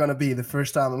fit I'm gonna be the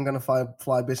first time I'm gonna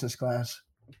fly business class?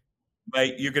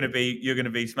 Mate, you're gonna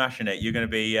be smashing it. You're gonna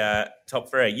be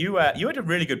top 3. You had a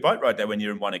really good bike ride there when you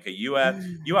were in Wanaka. You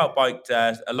outbiked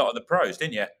a lot of the pros,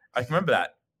 didn't you? I can remember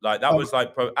that. Like that was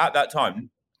like at that time,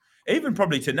 even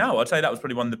probably to now, I'd say that was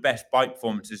probably one of the best bike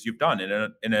performances you've done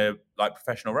in a like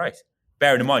professional race.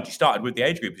 Bearing in mind you started with the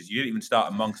age groupers, you didn't even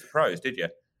start amongst the pros, did you?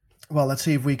 Well, let's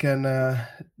see if we can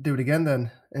do it again then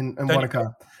in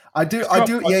Wanaka. I do.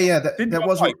 Yeah. That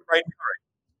was.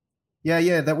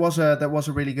 That was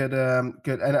a really good.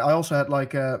 And I also had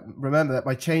remember that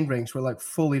my chain rings were like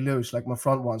fully loose, like my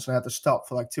front ones, and I had to stop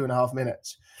for like 2.5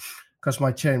 minutes because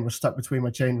my chain was stuck between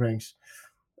my chain rings.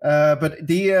 But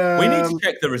we need to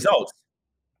check the results.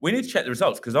 We need to check the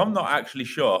results because I'm not actually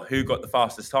sure who got the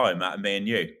fastest time out of me and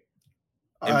you.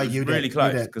 It was really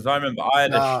close because I remember I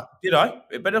had did I?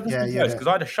 But it was close because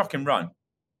I had a shocking run.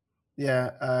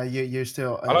 Yeah, you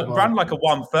still. I ran like a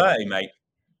 1:30, mate.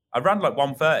 I ran like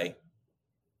 1:30.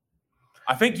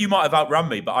 I think you might have outrun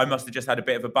me, but I must have just had a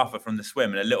bit of a buffer from the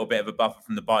swim and a little bit of a buffer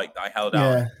from the bike that I held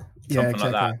out. Something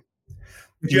like that.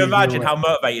 Could you imagine how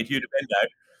motivated you'd have been though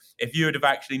if you would have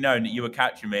actually known that you were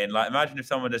catching me? And like, imagine if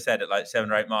someone had said at like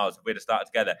 7 or 8 miles, we'd have started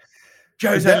together.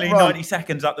 Joe's only 90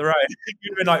 seconds up the road.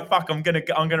 You'd have been like, "Fuck, I'm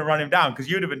gonna run him down," because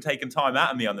you'd have been taking time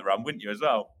out of me on the run, wouldn't you, as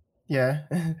well? Yeah,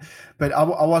 but I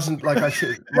wasn't like I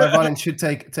should. My running should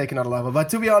take another level. But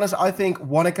to be honest, I think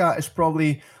Wanaka is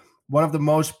probably one of the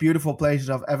most beautiful places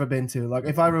I've ever been to. Like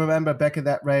if I remember back in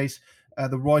that race,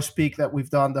 the Royce Peak that we've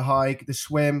done, the hike, the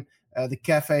swim, the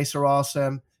cafes are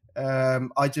awesome.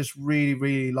 I just really,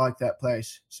 really like that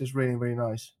place. It's just really, really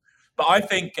nice. But I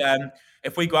think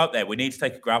if we go out there, we need to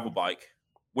take a gravel bike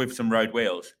with some road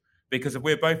wheels. Because if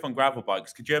we're both on gravel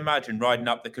bikes, could you imagine riding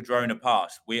up the Cadrona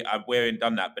Pass? We haven't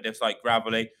done that, but it's like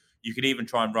gravelly. You could even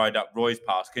try and ride up Roy's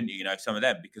Pass, couldn't you? Some of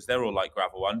them, because they're all like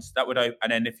gravel ones. That would, and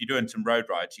then if you're doing some road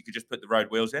rides, you could just put the road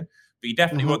wheels in. But you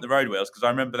definitely want the road wheels because I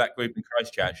remember that group in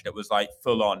Christchurch that was like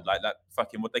full on, like that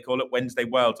fucking what they call it, Wednesday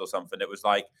Worlds or something. It was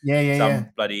like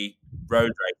bloody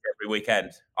road race every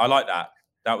weekend. I like that.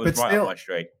 That was right up my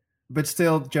street. But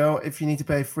still, Joe, if you need to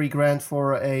pay $3,000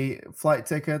 for a flight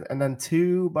ticket and then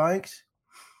 2 bikes,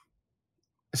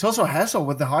 it's also a hassle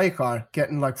with the hire car,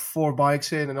 getting like 4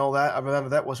 bikes in and all that. I remember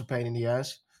that was a pain in the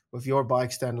ass with your bike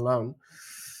standalone.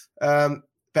 But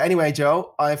anyway,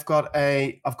 Joe, I've got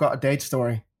a date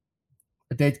story,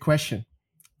 a date question,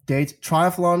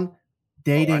 triathlon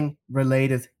dating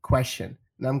related question.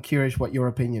 And I'm curious what your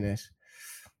opinion is.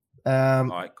 All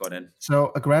right, got in.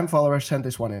 So a gram follower sent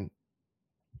this one in.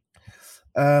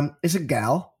 Is a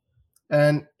gal,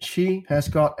 and she has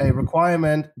got a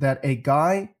requirement that a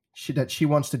guy that she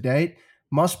wants to date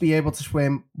must be able to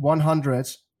swim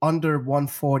 100s under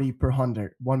 140 per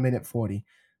 100, 1 minute 40.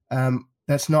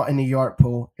 That's not in a yard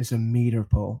pool; it's a meter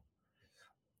pool.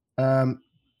 Her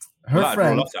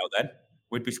friend, out then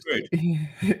we'd be screwed.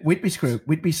 We'd be screwed.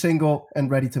 We'd be single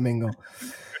and ready to mingle.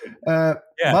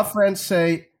 My friends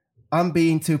say I'm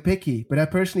being too picky, but I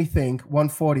personally think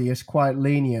 140 is quite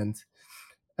lenient.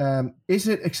 Is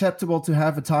it acceptable to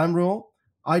have a time rule?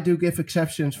 I do give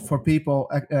exceptions for people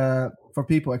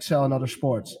excel in other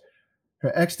sports.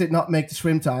 Her ex did not make the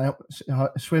swim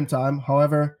time.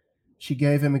 However, she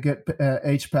gave him a good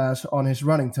age pass on his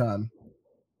running time.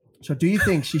 So do you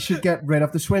think she should get rid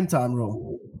of the swim time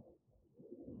rule?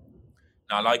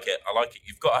 No, I like it.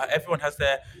 Everyone has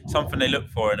something they look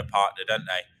for in a partner, don't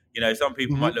they? You know, some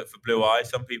people might look for blue eyes.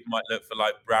 Some people might look for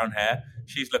like brown hair.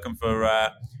 She's looking for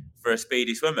a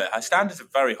speedy swimmer. Her standards are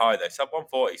very high though. Sub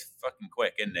 140 is fucking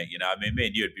quick, isn't it? You know, I mean, me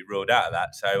and you would be ruled out of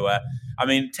that. So, I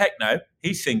mean, Techno,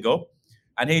 he's single.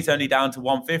 And he's only down to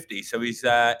 150, so he's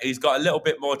got a little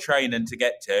bit more training to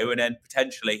get to, and then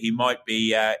potentially he might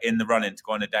be in the running to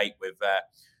go on a date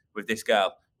with this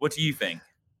girl. What do you think?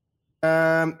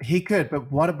 He could,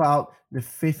 but what about the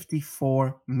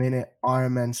 54-minute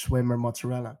Ironman swimmer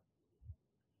Mozzarella?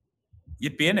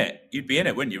 You'd be in it,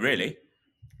 wouldn't you? Really,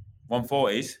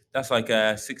 140s. That's like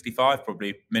a 65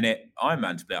 probably minute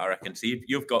Ironman split, I reckon. So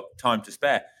you've got time to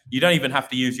spare. You don't even have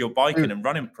to use your biking and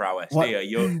running prowess, do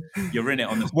you? You're in it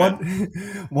on the spot.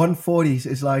 140s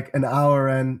is like an hour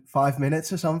and 5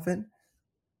 minutes or something.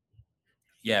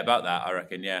 Yeah, about that, I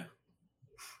reckon. Yeah,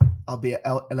 I'll be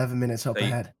 11 minutes up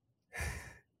ahead.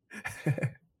 Do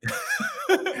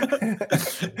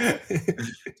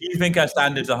you think her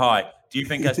standards are high? Do you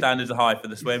think her standards are high for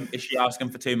the swim? Is she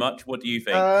asking for too much? What do you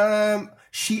think?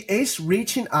 She is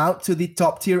reaching out to the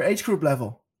top tier age group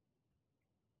level.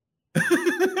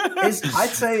 I'd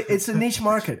say it's a niche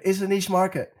market.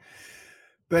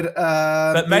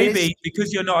 But maybe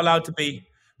because you're not allowed to be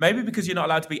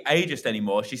ageist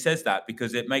anymore. She says that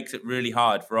because it makes it really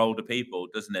hard for older people,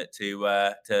 doesn't it,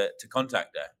 to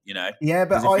contact her? You know. Yeah,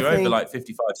 but if you're over like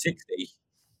 55, 60.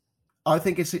 I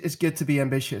think it's good to be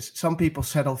ambitious. Some people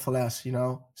settle for less, you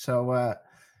know. So,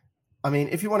 I mean,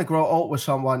 if you want to grow old with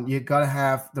someone, you got to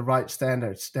have the right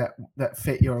standards that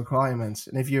fit your requirements.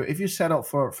 And if you settle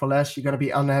for less, you're going to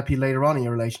be unhappy later on in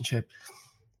your relationship.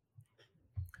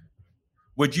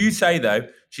 Would you say though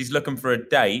she's looking for a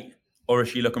date, or is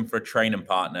she looking for a training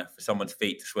partner for someone's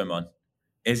feet to swim on?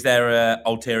 Is there a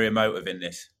ulterior motive in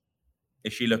this?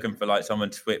 Is she looking for like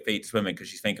someone's feet swimming because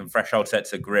she's thinking threshold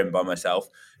sets are grim by myself?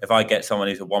 If I get someone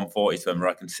who's a 140 swimmer,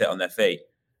 I can sit on their feet.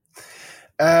 Which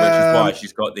is why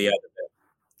she's got the other bit.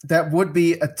 That would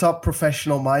be a top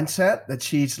professional mindset, that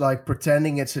she's like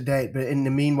pretending it's a date, but in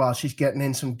the meanwhile, she's getting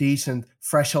in some decent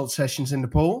threshold sessions in the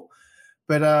pool.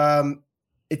 But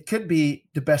it could be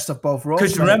the best of both worlds.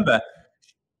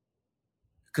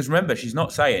 Because remember, she's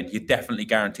not saying you're definitely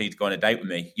guaranteed to go on a date with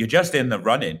me. You're just in the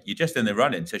running.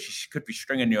 So she could be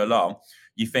stringing you along.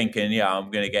 You're thinking, yeah, I'm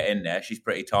going to get in there. She's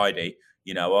pretty tidy.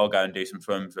 You know, I'll go and do some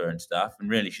swims for her and stuff. And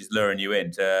really, she's luring you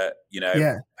in to,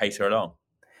 pace her along.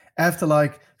 After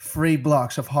like 3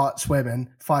 blocks of hard swimming,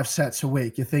 5 sets a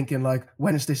week, you're thinking like,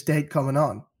 when is this date coming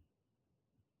on?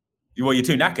 Well, you're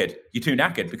too knackered.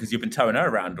 Because you've been towing her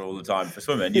around all the time for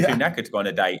swimming. You're too knackered to go on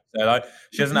a date. So like,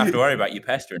 she doesn't have to worry about you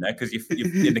pestering her because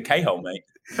you're in the K-hole, mate.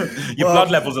 Your blood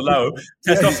levels are low.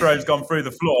 Testosterone's gone through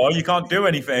the floor. You can't do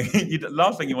anything. The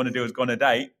last thing you want to do is go on a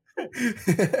date.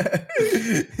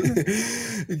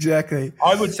 Exactly.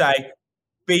 I would say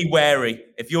be wary.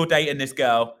 If you're dating this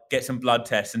girl, get some blood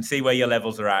tests and see where your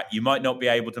levels are at. You might not be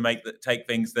able to take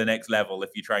things to the next level if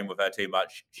you train with her too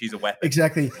much. She's a weapon.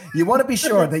 Exactly. You want to be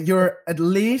sure that you're at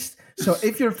least, so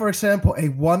if you're, for example, a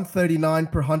 139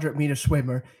 per 100 meter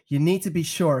swimmer, you need to be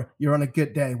sure you're on a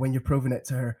good day when you're proving it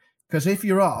to her. Because if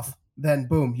you're off, then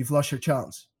boom, you've lost your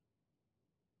chance.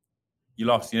 You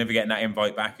lost. You're never getting that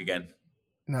invite back again.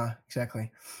 No,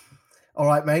 exactly. All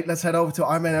right, mate, let's head over to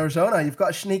Ironman Arizona. You've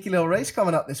got a sneaky little race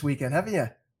coming up this weekend, haven't you?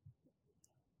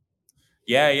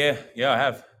 Yeah, I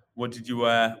have. What did you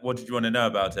want to know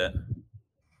about it?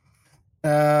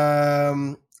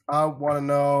 I want to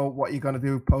know what you're going to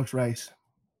do post-race.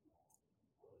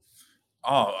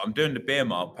 Oh, I'm doing the beer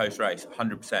mile post-race,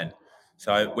 100%.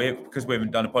 So because we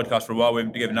haven't done a podcast for a while, we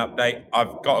haven't given an update.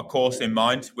 I've got a course in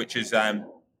mind, which is going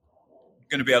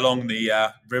to be along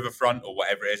the riverfront or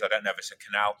whatever it is. I don't know if it's a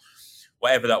canal.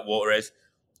 Whatever that water is,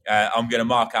 I'm going to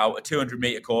mark out a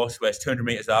 200-meter course where it's 200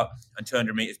 meters up and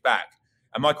 200 meters back.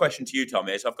 And my question to you, Tom,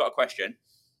 is I've got a question.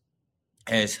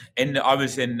 I'm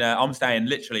staying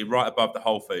literally right above the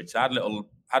Whole Foods. So I had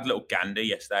a little gander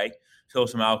yesterday, saw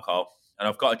some alcohol, and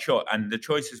I've got a choice. And the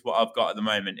choices what I've got at the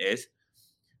moment is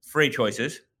 3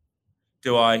 choices.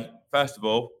 Do I, first of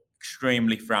all,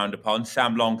 extremely frowned upon.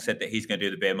 Sam Long said that he's going to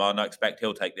do the beer mile, and I expect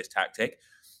he'll take this tactic.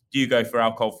 Do you go for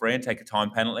alcohol-free and take a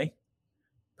time penalty?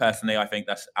 Personally, I think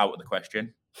that's out of the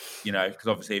question, because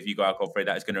obviously if you go alcohol-free,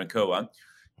 that is going to incur one.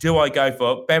 Do I go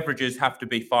for beverages have to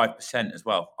be 5% as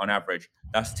well on average?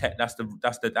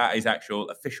 That is actual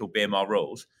official beer mile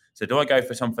rules. So do I go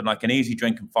for something like an easy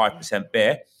drink and 5%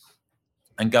 beer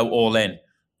and go all in?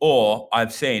 Or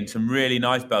I've seen some really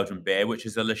nice Belgian beer, which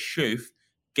is a Le Chouffe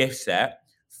gift set,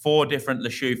 4 different Le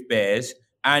Chouffe beers,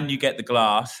 and you get the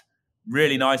glass.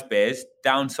 Really nice beers.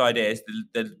 Downside is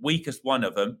the weakest one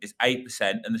of them is 8%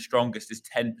 and the strongest is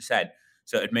 10%.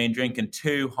 So it'd mean drinking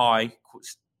 2 high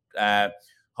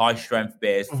strength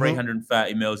beers,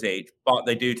 330 mils each, but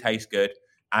they do taste good,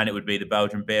 and it would be the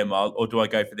Belgian beer mile. Or do I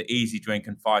go for the easy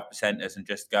drinking 5%ers and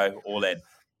just go all in?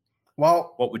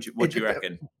 Well, what do you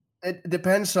reckon? It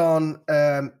depends on,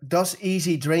 does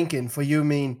easy drinking for you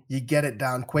mean you get it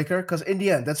down quicker? Because in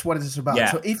the end, that's what it is about.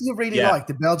 Yeah. So if you really like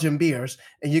the Belgian beers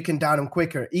and you can down them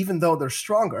quicker, even though they're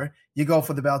stronger, you go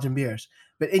for the Belgian beers.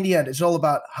 But in the end, it's all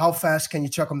about how fast can you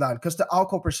chuck them down, because the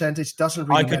alcohol percentage doesn't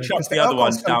really matter. I could chuck the other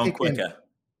ones down quicker.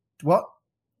 What?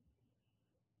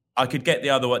 I could get the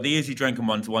other one, the easy drinking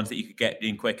ones, the ones that you could get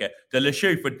in quicker. The Le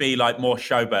Chouffe would be like more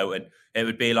showboating. It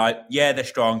would be like, yeah, they're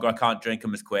stronger. I can't drink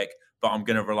them as quick, but I'm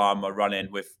going to rely on my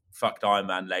running with fucked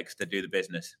Ironman legs to do the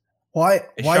business. Why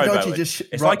don't you just...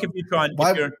 It's like if you try and...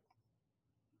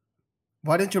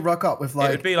 Why don't you rock up with like...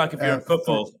 It would be like if you're in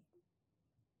football.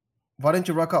 Why don't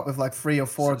you rock up with like 3 or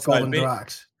 4 golden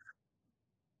drags?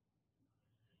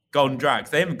 Golden Drags.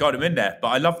 They haven't got them in there, but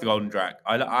I love the Golden Drag.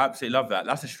 I absolutely love that.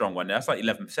 That's a strong one. That's like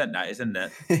 11%. That isn't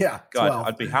it? Yeah. God, 12.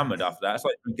 I'd be hammered after that.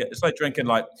 It's like drinking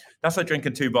that's like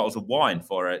drinking 2 bottles of wine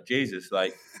for it. Jesus,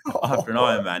 like after an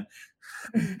Ironman.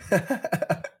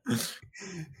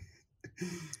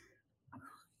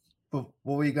 What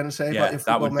were you going to say about your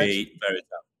football that would match? Be very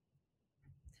tough.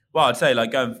 Well, I'd say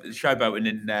like going showboating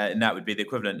in that would be the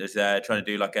equivalent as trying to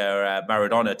do like a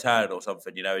Maradona turn or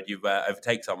something. You know, you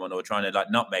overtake someone, or trying to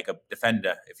like nutmeg a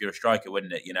defender if you're a striker,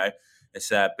 wouldn't it? You know, it's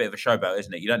a bit of a showboat,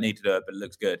 isn't it? You don't need to do it, but it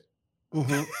looks good.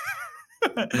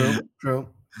 Mm-hmm. True.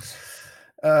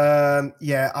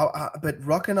 But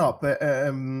rocking up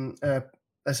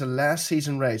as a last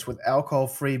season race with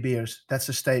alcohol-free beers, that's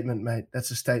a statement, mate.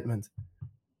 That's a statement.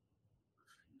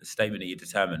 A statement that you're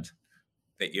determined.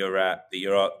 That your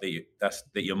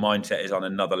mindset is on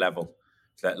another level.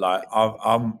 That like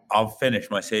I've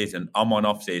finished my season. I'm on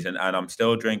off season, and I'm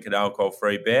still drinking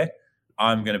alcohol-free beer.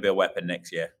 I'm going to be a weapon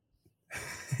next year.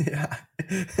 Yeah.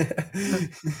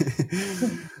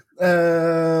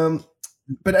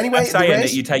 But anyway, that's saying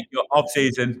that you take your off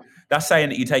season. That's saying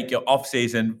that you take your off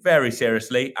season very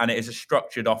seriously, and it is a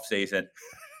structured off season.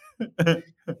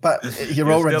 But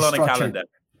you're already still on structured. A calendar.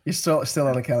 You're still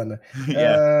on a calendar.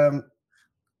 Yeah.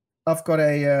 I've got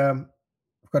a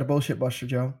bullshit buster,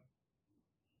 Joe.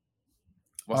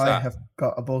 What's that? I have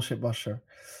got a bullshit buster.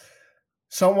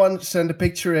 Someone sent a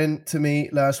picture in to me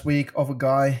last week of a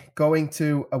guy going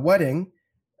to a wedding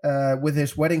with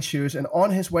his wedding shoes, and on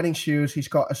his wedding shoes he's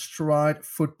got a Stride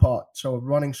footpod, so a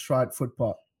running Stride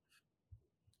footpod.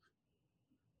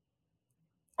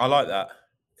 I like that.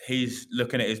 He's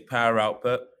looking at his power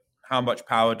output. How much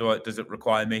power does it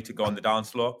require me to go on the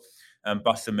dance floor and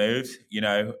bust some moves? You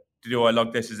know, do I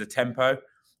log this as a tempo?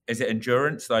 Is it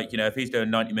endurance? Like, you know, if he's doing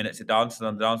 90 minutes of dancing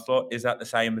on the dance floor, is that the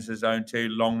same as his Zone 2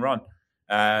 long run?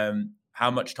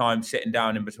 How much time sitting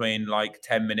down in between like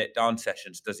 10-minute dance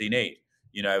sessions does he need?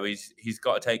 You know, he's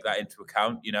got to take that into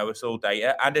account. You know, it's all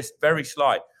data, and it's very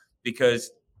slight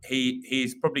because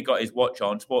he's probably got his watch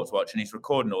on, sports watch, and he's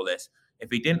recording all this. If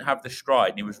he didn't have the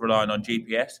Stride and he was relying on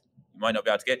GPS, you might not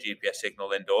be able to get GPS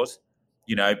signal indoors,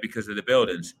 you know, because of the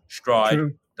buildings. Stride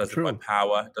does it by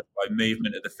power, does it by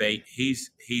movement of the feet. He's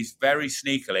very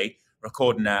sneakily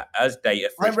recording that as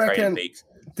data for his training peaks.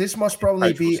 This must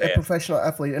probably be a professional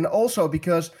athlete. And also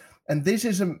because, and this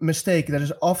is a mistake that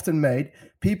is often made,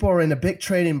 people are in a big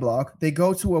training block. They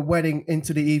go to a wedding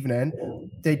into the evening.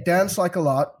 They dance like a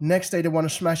lot. Next day, they want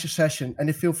to smash a session and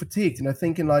they feel fatigued. And they're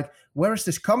thinking like, where is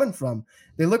this coming from?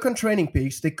 They look on Training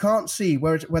Peaks. They can't see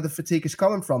where the fatigue is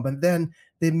coming from. And then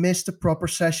they miss the proper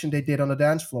session they did on the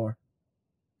dance floor.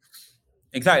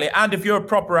 Exactly. And if you're a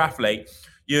proper athlete,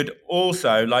 you'd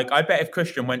also, like, I bet if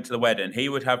Christian went to the wedding, he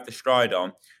would have the Stride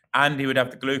on and he would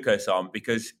have the glucose on,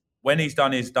 because when he's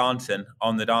done his dancing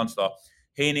on the dance floor,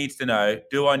 he needs to know,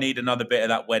 do I need another bit of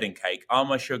that wedding cake? Are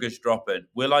my sugars dropping?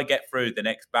 Will I get through the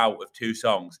next bout with 2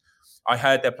 songs? I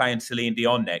heard they're playing Celine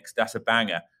Dion next. That's a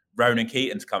banger. Ronan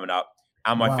Keating's coming up.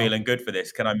 Am I feeling good for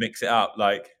this? Can I mix it up?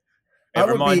 Like, it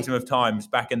reminds him of times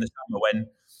back in the summer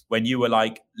when you were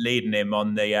like leading him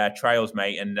on the trails,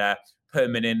 mate, and put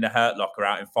him in the Hurt Locker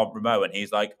out in Font Romeu, and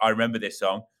he's like, I remember this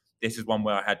song. This is one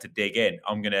where I had to dig in.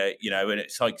 I'm going to, you know, and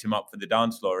it psyched him up for the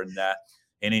dance floor, and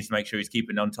he needs to make sure he's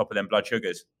keeping on top of them blood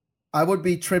sugars. I would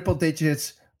be triple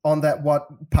digits on that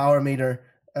watt power meter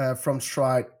from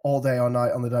Stride all day, all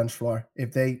night on the dance floor.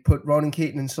 If they put Ronan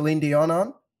Keating and Celine Dion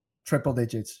on, triple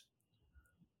digits.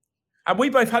 And we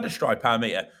both had a stride power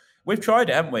meter. We've tried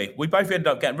it, haven't we? We both ended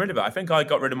up getting rid of it. I think I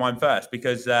got rid of mine first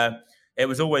because it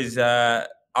was always, I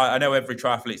know every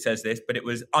triathlete says this, but it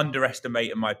was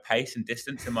underestimating my pace and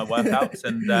distance in my workouts.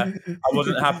 And I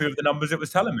wasn't happy with the numbers it was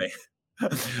telling me.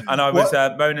 And I was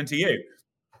moaning to you.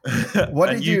 What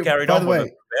and did you carried by on the with way,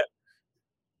 it a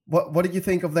bit. What did you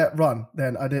think of that run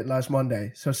then I did last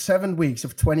Monday? So 7 weeks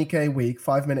of 20K a week,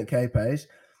 5-minute K pace,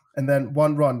 and then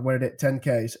one run where I did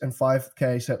 10Ks and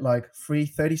 5Ks at like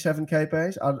 3:37K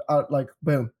pace. I like,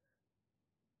 boom.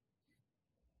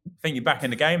 I think you're back in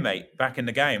the game, mate. Back in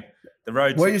the game. The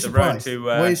road to New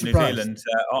Zealand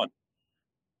on.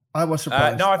 I was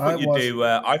surprised. No, I thought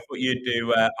you'd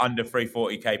do under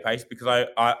 340K pace because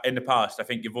I in the past I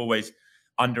think you've always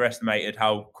underestimated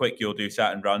how quick you'll do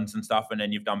certain runs and stuff, and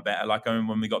then you've done better. Like I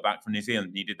remember when we got back from New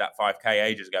Zealand, you did that 5K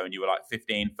ages ago, and you were like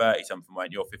 15:30 something,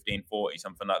 weren't you? Or 15:40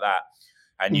 something like that,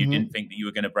 and you didn't think that you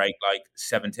were going to break like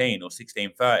 17 or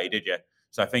 16:30, did you?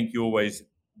 So I think you always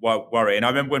worry. And I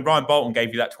remember when Ryan Bolton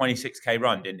gave you that 26K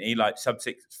run, didn't he? Like sub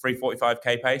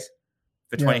 345K pace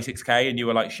for 26K, and you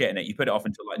were like shitting it. You put it off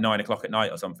until like 9 o'clock at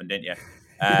night or something, didn't you?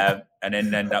 And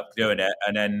then end up doing it,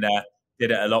 and then did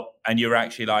it a lot. And you were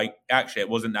actually it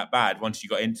wasn't that bad. Once you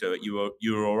got into it, you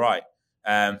were all right.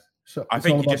 So I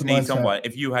think you just need someone.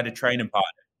 If you had a training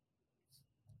partner,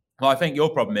 well, I think your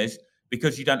problem is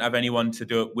because you don't have anyone to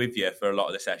do it with you for a lot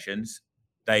of the sessions.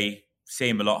 They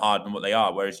seem a lot harder than what they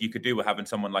are. Whereas you could do with having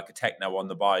someone like a Techno on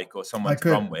the bike or someone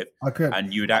to run with. I could,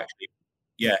 and you would actually,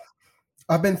 yeah.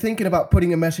 I've been thinking about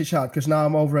putting a message out because now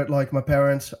I'm over at like my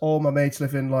parents. All my mates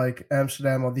live in like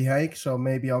Amsterdam or The Hague, so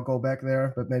maybe I'll go back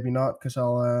there, but maybe not because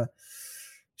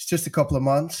it's just a couple of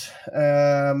months.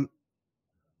 I'm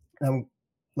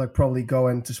like probably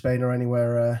going to Spain or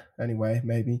anywhere anyway,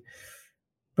 maybe.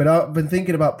 But I've been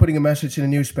thinking about putting a message in a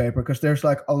newspaper because there's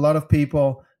like a lot of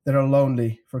people that are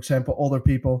lonely. For example, older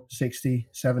people, 60,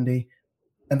 70,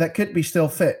 and that could be still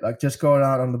fit, like just going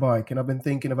out on the bike. And I've been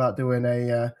thinking about doing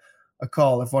a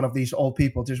call if one of these old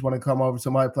people just want to come over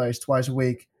to my place twice a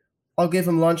week. I'll give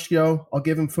him lunch, I'll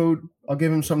give him food. I'll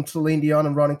give him some Celine Dion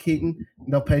and Ron and Keaton,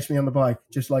 and they'll pace me on the bike,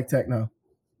 just like Techno.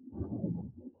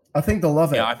 I think they'll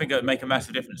love it. Yeah, I think it would make a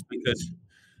massive difference because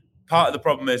part of the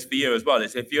problem is for you as well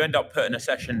is if you end up putting a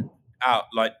session out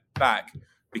like back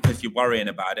because you're worrying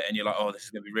about it and you're like, oh, this is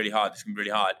going to be really hard.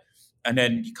 And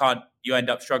then you end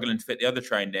up struggling to fit the other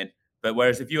train in. But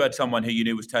whereas if you had someone who you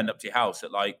knew was turned up to your house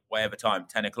at like whatever time,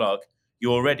 10 o'clock,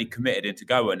 you're already committed into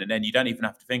going, and then you don't even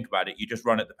have to think about it. You just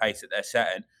run at the pace that they're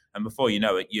setting, and before you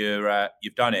know it,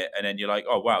 you've done it, and then you're like,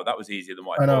 oh wow, that was easier than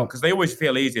what I thought. Because they always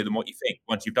feel easier than what you think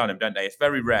once you've done them, don't they? It's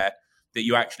very rare that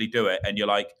you actually do it, and you're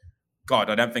like, God,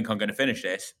 I don't think I'm going to finish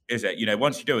this, is it?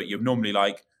 Once you do it, you're normally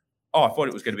like, oh, I thought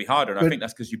it was going to be harder, and I think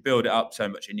that's because you build it up so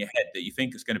much in your head that you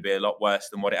think it's going to be a lot worse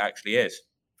than what it actually is.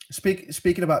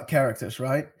 Speaking about characters,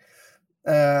 right?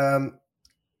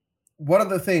 One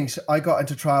of the things I got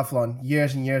into triathlon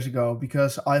years and years ago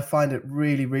because I find it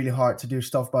really, really hard to do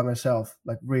stuff by myself,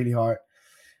 like really hard.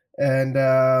 And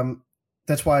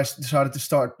that's why I decided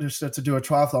to do a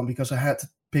triathlon because I had to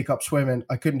pick up swimming.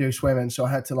 I couldn't do swimming, so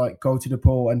I had to like go to the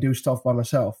pool and do stuff by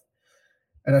myself.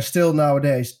 And I still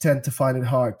nowadays tend to find it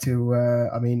hard to,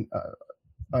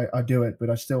 I do it,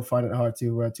 but I still find it hard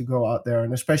to go out there.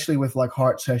 And especially with like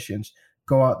hard sessions,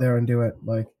 go out there and do it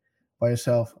like by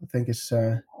yourself. I think it's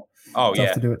tough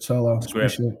to do it solo.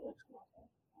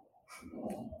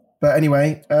 But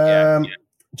anyway,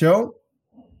 Joe,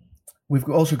 we've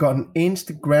also got an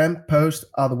Instagram post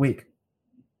of the week.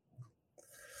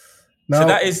 Now, so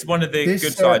that is one of the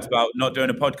good sides about not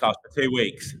doing a podcast for 2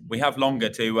 weeks. We have longer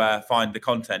to find the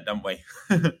content, don't we?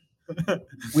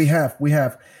 We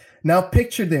have. Now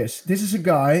picture this. This is a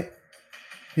guy.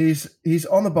 He's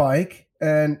on the bike,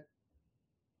 and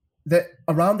that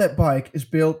around that bike is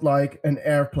built like an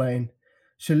airplane.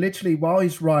 So literally, while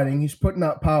he's riding, he's putting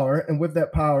out power, and with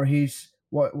that power, he's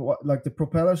what like the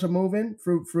propellers are moving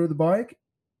through the bike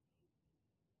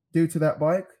due to that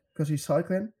bike because he's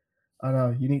cycling. I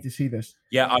know you need to see this.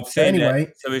 Yeah, I've seen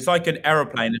it. So it's like an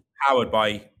aeroplane powered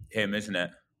by him, isn't it?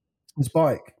 His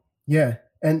bike. Yeah,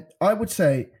 and I would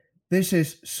say this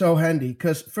is so handy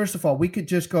because first of all, we could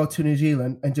just go to New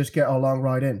Zealand and just get our long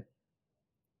ride in.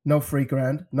 No free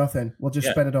grand, nothing. We'll just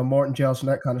spend it on Morton gels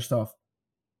and that kind of stuff.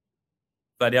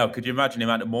 Bloody hell, could you imagine the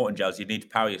amount of Morton gels you'd need to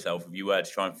power yourself if you were to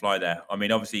try and fly there? I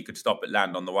mean, obviously you could stop at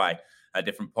land on the way at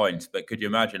different points, but could you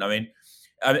imagine? I mean,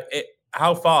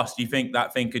 how fast do you think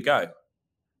that thing could go?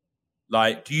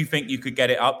 Like, do you think you could get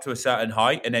it up to a certain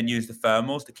height and then use the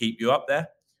thermals to keep you up there?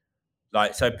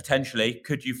 Like, so potentially,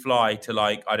 could you fly to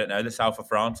like, I don't know, the south of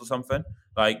France or something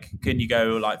Like, can you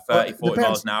go like Well, 30, it 40 miles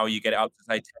depends. an hour? You get it up to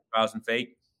say 10,000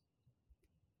 feet.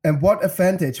 And what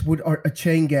advantage would a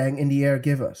chain gang in the air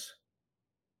give us?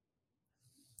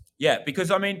 Yeah, because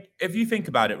I mean, if you think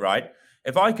about it, right?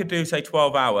 If I could do say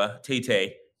 12-hour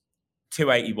TT,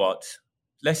 280 watts,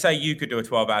 let's say you could do a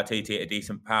 12-hour TT at a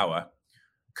decent power.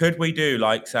 Could we do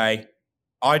like say,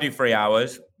 I do 3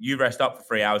 hours, you rest up for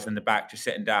 3 hours in the back, just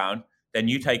sitting down, then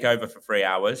you take over for 3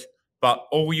 hours. But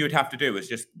all you would have to do is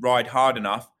just ride hard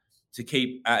enough to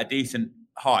keep at a decent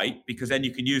height, because then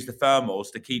you can use the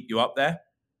thermals to keep you up there.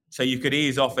 So you could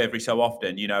ease off every so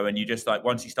often, and you just like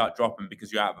once you start dropping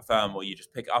because you're out of a thermal, you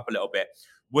just pick it up a little bit.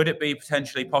 Would it be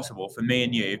potentially possible for me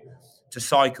and you to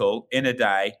cycle in a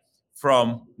day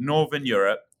from Northern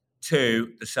Europe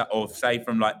to or say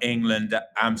from like England,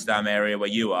 Amsterdam area where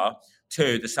you are,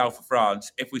 to the south of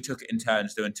France, if we took it in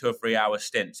turns, doing 2 or 3 hour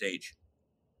stints each?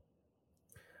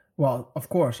 Well, of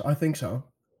course, I think so.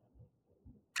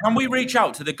 Can we reach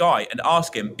out to the guy and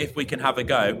ask him if we can have a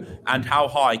go, and how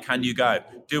high can you go?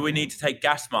 Do we need to take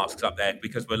gas masks up there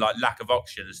because we're like lack of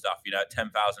oxygen and stuff, at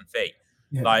 10,000 feet?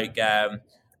 Yeah. Like,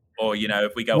 or,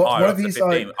 if we go What higher if up to he's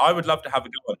 15, like, I would love to have a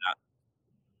go on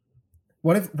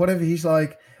that. what if he's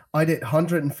like, I did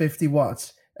 150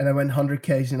 watts and I went 100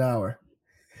 k's an hour?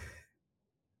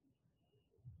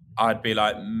 I'd be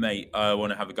like, mate, I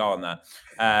want to have a go on that.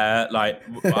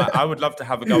 I would love to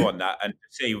have a go on that and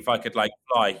see if I could like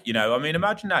fly. I mean,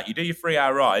 imagine that you do your 3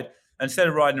 hour ride, instead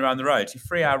of riding around the roads, your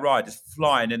 3 hour ride is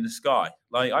flying in the sky.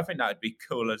 Like, I think that would be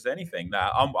cool as anything.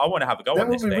 That I want to have a go That on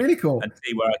would this be thing really cool. and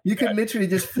see where I can You could go. literally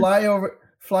just fly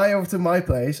over to my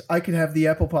place. I could have the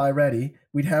apple pie ready.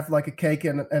 We'd have like a cake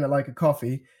and like a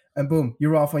coffee, and boom,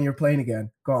 you're off on your plane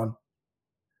again. Gone.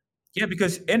 Yeah,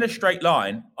 because in a straight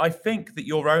line, I think that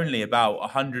you're only about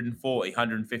 140,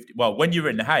 150. Well, when you were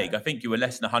in The Hague, I think you were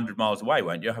less than 100 miles away,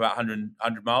 weren't you? About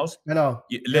 100 miles? I know.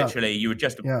 Literally, you were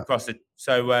just Yeah. across it.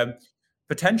 So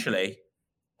potentially,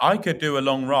 I could do a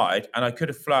long ride, and I could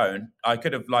have flown. I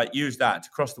could have like used that to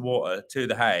cross the water to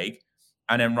The Hague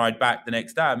and then ride back the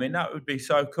next day. I mean, that would be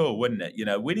so cool, wouldn't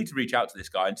it? We need to reach out to this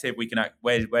guy and see if we can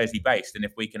where's he based, and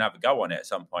if we can have a go on it at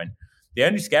some point. The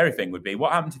only scary thing would be,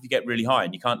 what happens if you get really high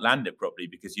and you can't land it properly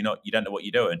because you don't know what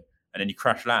you're doing, and then you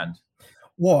crash land?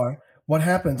 Or what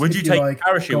happens Would if you you take like a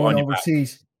parachute going on your back?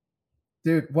 overseas?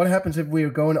 Dude, what happens if we're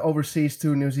going overseas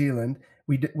to New Zealand?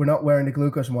 We're not wearing the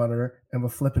glucose monitor and we're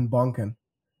flipping bonking.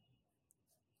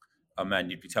 Oh man,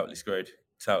 you'd be totally screwed,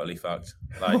 totally fucked.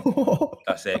 Like,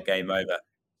 that's it, game over.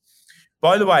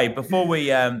 By the way, before we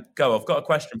go, I've got a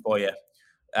question for you.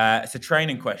 It's a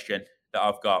training question that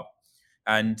I've got.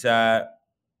 And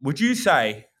would you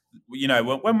say,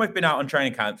 when we've been out on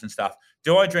training camps and stuff,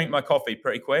 do I drink my coffee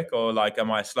pretty quick, or like,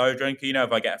 am I a slow drinker?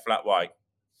 If I get a flat white,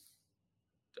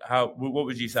 what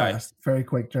would you say? Fast, very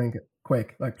quick, drink it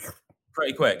quick, like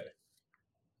pretty quick.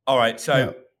 All right. So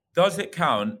yeah. Does it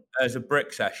count as a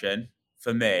brick session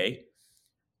for me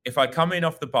if I come in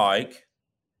off the bike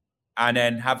and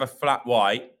then have a flat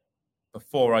white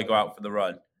before I go out for the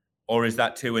run? Or is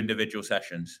that 2 individual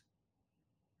sessions?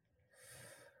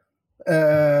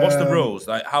 What's the rules?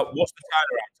 Like, what's the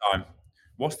turnaround time?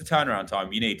 What's the turnaround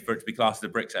time you need for it to be classed as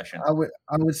a brick session? I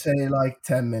would say like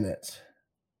 10 minutes.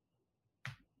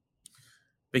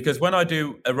 Because when I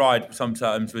do a ride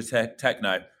sometimes with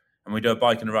Techno and we do a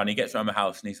bike and a run, he gets around my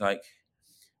house and he's like,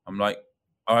 I'm like,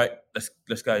 all right,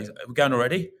 let's go. We're going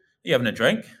already? Are you having a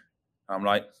drink? I'm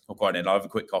like, oh, go on in, I'll have a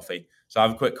quick coffee. So I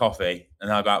have a quick coffee and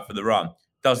then I'll go out for the run.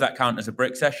 Does that count as a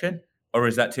brick session, or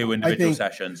is that 2 individual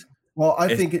sessions? Well,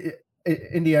 I think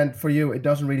in the end, for you, it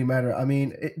doesn't really matter. I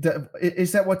mean,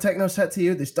 is that what Techno said to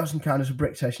you? This doesn't count as a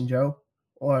brick session, Joe?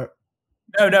 Or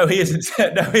no, he hasn't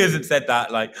said. No, he hasn't said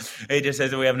that. Like, he just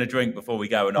says, "Are we having a drink before we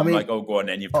go?" And I'm like, "Oh, go on,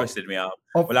 then. You've twisted me up.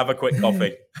 We'll have a quick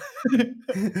coffee."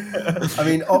 I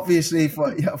mean, obviously,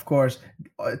 of course,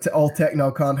 all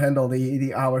Techno can't handle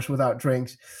the hours without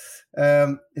drinks.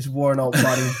 His worn out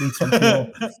body needs some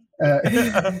fuel.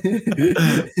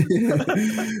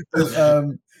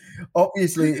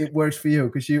 Obviously it works for you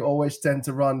because you always tend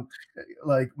to run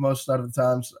like most of the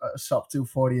times sub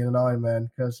 240 in an Ironman.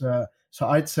 Because so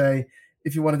I'd say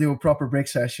if you want to do a proper brick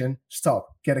session,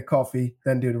 stop, get a coffee,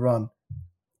 then do the run.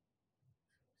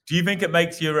 Do you think it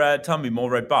makes your tummy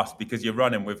more robust because you're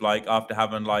running with like after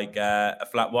having like a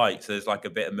flat white? So there's like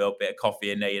a bit of milk, bit of coffee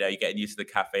in there. You're getting used to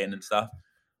the caffeine and stuff.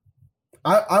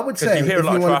 I would say you hear a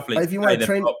lot of triathletes if you want to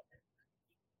train.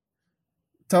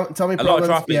 Tummy a lot of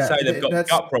triathletes yeah, say they've got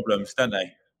gut problems, don't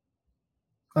they?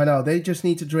 I know. They just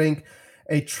need to drink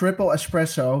a triple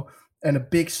espresso and a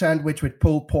big sandwich with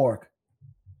pulled pork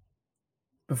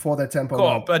before their tempo.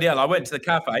 Cool, bloody hell! I went to the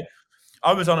cafe.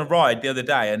 I was on a ride the other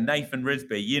day, and Nathan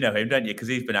Risby, you know him, don't you? Because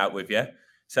he's been out with you.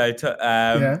 So,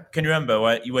 Yeah. can you remember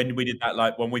when we did that,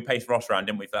 like when we paced Ross around,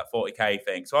 didn't we, for that 40K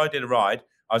thing? So I did a ride.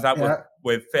 I was out Yeah.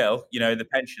 with Phil, you know, the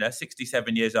pensioner,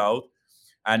 67 years old.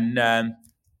 And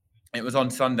it was on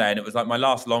Sunday, and it was like my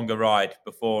last longer ride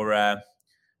before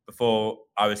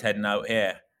I was heading out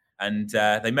here. And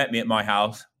they met me at my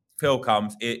house. Phil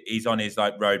comes. He's on his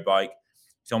like road bike.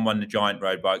 He's on one of the giant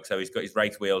road bikes, so he's got his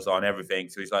race wheels on, everything.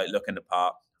 So he's like looking the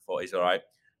part. I thought he's all right.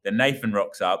 Then Nathan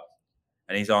rocks up,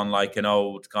 and he's on like an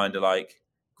old kind of like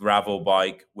gravel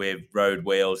bike with road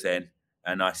wheels in.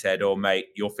 And I said, "Oh mate,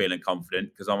 you're feeling confident,"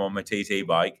 because I'm on my TT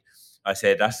bike. I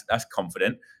said, "That's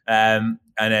confident." And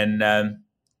then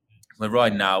we're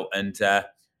riding out, and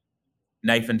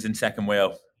Nathan's in second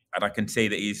wheel, and I can see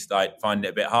that he's like finding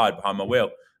it a bit hard behind my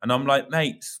wheel. And I'm like,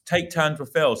 "Mate, take turns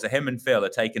with Phil." So him and Phil are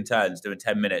taking turns doing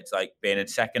 10 minutes, like being in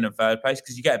second and third place,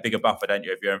 because you get a bigger buffer, don't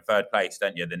you, if you're in third place,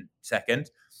 don't you, than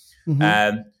second. Mm-hmm.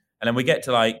 And then we get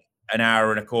to like an hour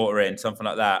and a quarter in, something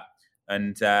like that.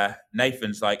 And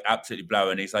Nathan's like absolutely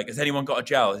blowing. He's like, "Has anyone got a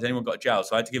gel? Has anyone got a gel?"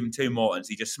 So I had to give him 2 Mortons.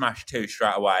 He just smashed 2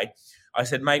 straight away. I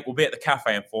said, "Mate, we'll be at the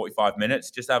cafe in 45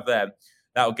 minutes. Just have them.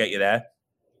 That'll get you there."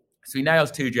 So he nails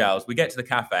 2 gels. We get to the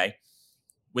cafe.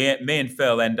 Me and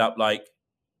Phil end up like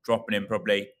dropping him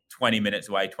probably 20 minutes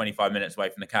away, 25 minutes away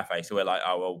from the cafe. So we're like,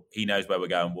 "Oh, well, he knows where we're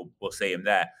going. We'll see him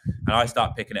there." And I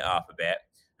start picking it up a bit.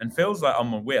 And Phil's like on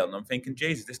my wheel. And I'm thinking,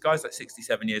 Jesus, this guy's like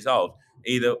 67 years old.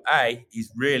 Either A,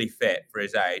 he's really fit for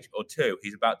his age, or 2,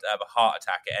 he's about to have a heart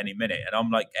attack at any minute. And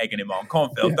I'm like egging him on. "Come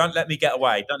on, Phil, don't let me get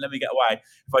away. Don't let me get away.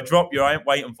 If I drop you, I ain't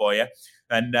waiting for you."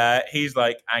 And he's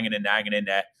like hanging in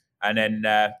there. And then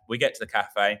we get to the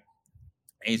cafe.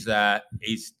 He's like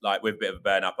with a bit of a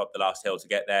burn up the last hill to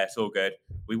get there. It's all good.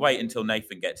 We wait until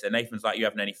Nathan gets there. Nathan's like, "You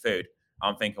having any food?"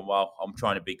 I'm thinking, well, I'm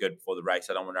trying to be good before the race.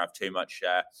 I don't want to have too much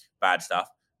bad stuff.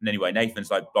 And anyway,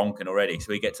 Nathan's like bonking already.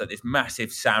 So he gets like this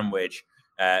massive sandwich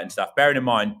and stuff. Bearing in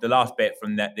mind, the last bit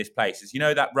from this place is, you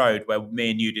know, that road where me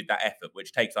and you did that effort,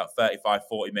 which takes like 35,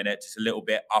 40 minutes. It's a little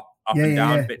bit up and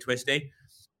down, a bit twisty.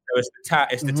 So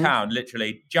it's the town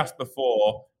literally just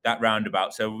before that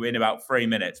roundabout. So in about 3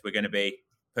 minutes, we're going to be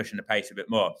pushing the pace a bit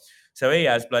more. So he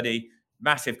has bloody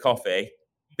massive coffee,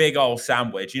 big old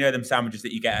sandwich. You know them sandwiches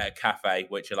that you get at a cafe,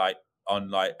 which are like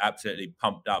on like absolutely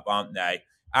pumped up, aren't they?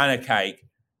 And a cake.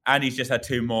 And he's just had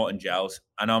 2 Morton gels.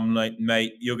 And I'm like,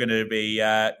 "Mate, you're going to be,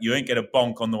 you ain't going to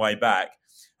bonk on the way back.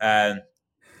 But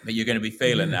you're going to be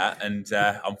feeling that." And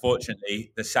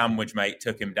unfortunately, the sandwich mate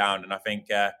took him down. And I think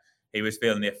he was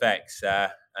feeling the effects.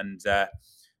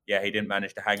 Yeah, he didn't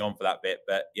manage to hang on for that bit.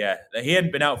 But yeah, he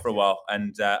hadn't been out for a while.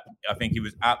 And I think he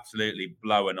was absolutely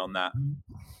blowing on that.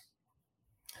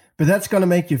 But that's going to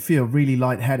make you feel really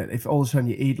lightheaded if all of a sudden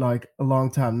you eat like a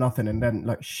long time nothing and then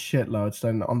like shitloads,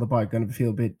 then on the bike going to feel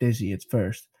a bit dizzy at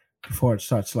first before it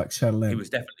starts to like settle in. He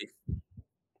was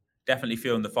definitely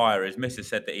feeling the fire. His missus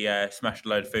said that he smashed a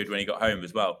load of food when he got home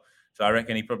as well. So I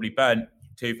reckon he probably burned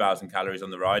 2,000 calories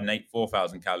on the ride and ate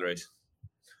 4,000 calories.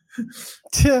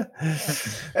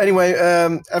 Anyway,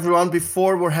 everyone,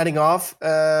 before we're heading off,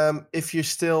 if you're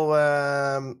still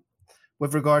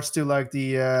with regards to like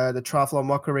the Triathlon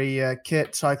Mockery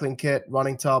kit, cycling kit,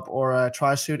 running top, or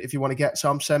tri-suit, if you want to get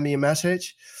some, send me a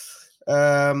message.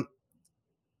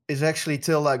 It's actually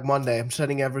till like Monday. I'm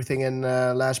setting everything in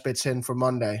last bits in for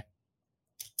Monday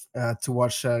to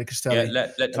watch the Castelli. Yeah,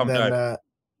 let Tom know.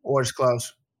 Orders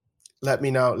close. Let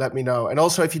me know. And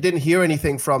also, if you didn't hear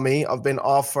anything from me, I've been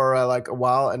off for like a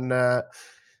while, and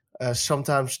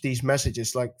sometimes these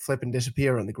messages like flip and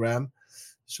disappear on the gram.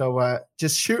 So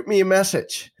just shoot me a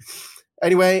message.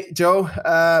 Anyway, Joe,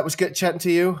 it was good chatting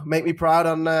to you. Make me proud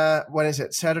on, when is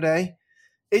it, Saturday?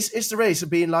 Is the race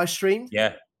being live streamed?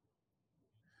 Yeah.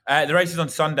 The race is on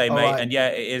Sunday, mate. Right. And yeah,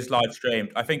 it is live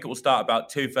streamed. I think it will start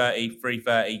about 2:30,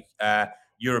 3:30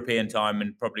 European time,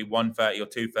 and probably 1:30 or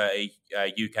 2:30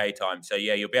 UK time. So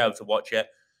yeah, you'll be able to watch it.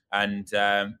 And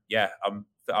yeah,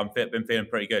 been feeling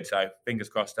pretty good. So fingers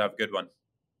crossed to have a good one.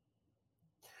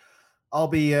 I'll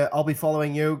be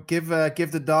following you. Give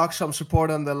the dog some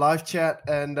support on the live chat,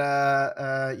 and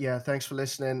yeah, thanks for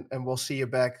listening, and we'll see you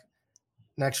back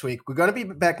next week. We're gonna be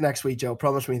back next week, Joe.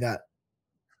 Promise me that.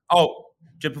 Oh,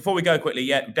 just before we go quickly,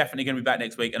 yeah, definitely going to be back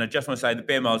next week. And I just want to say the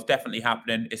beer mile is definitely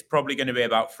happening. It's probably going to be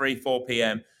about 3-4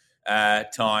 p.m.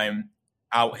 Time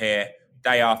out here,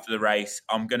 day after the race.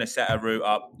 I'm going to set a route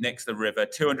up next to the river,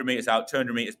 200 meters out,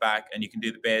 200 meters back, and you can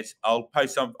do the beers. I'll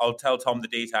tell Tom the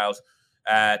details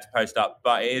to post up,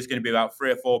 but it is going to be about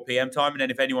 3 or 4 p.m. time. And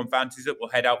then if anyone fancies it, we'll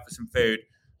head out for some food,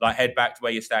 like head back to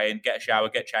where you're staying, get a shower,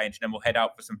 get changed, and then we'll head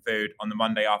out for some food on the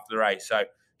Monday after the race. So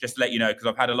just to let you know, because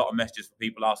I've had a lot of messages for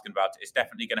people asking about it. It's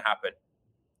definitely going to happen.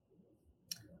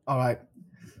 All right.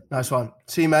 Nice one.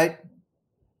 See you, mate.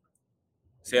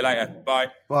 See you later. Bye.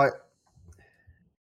 Bye.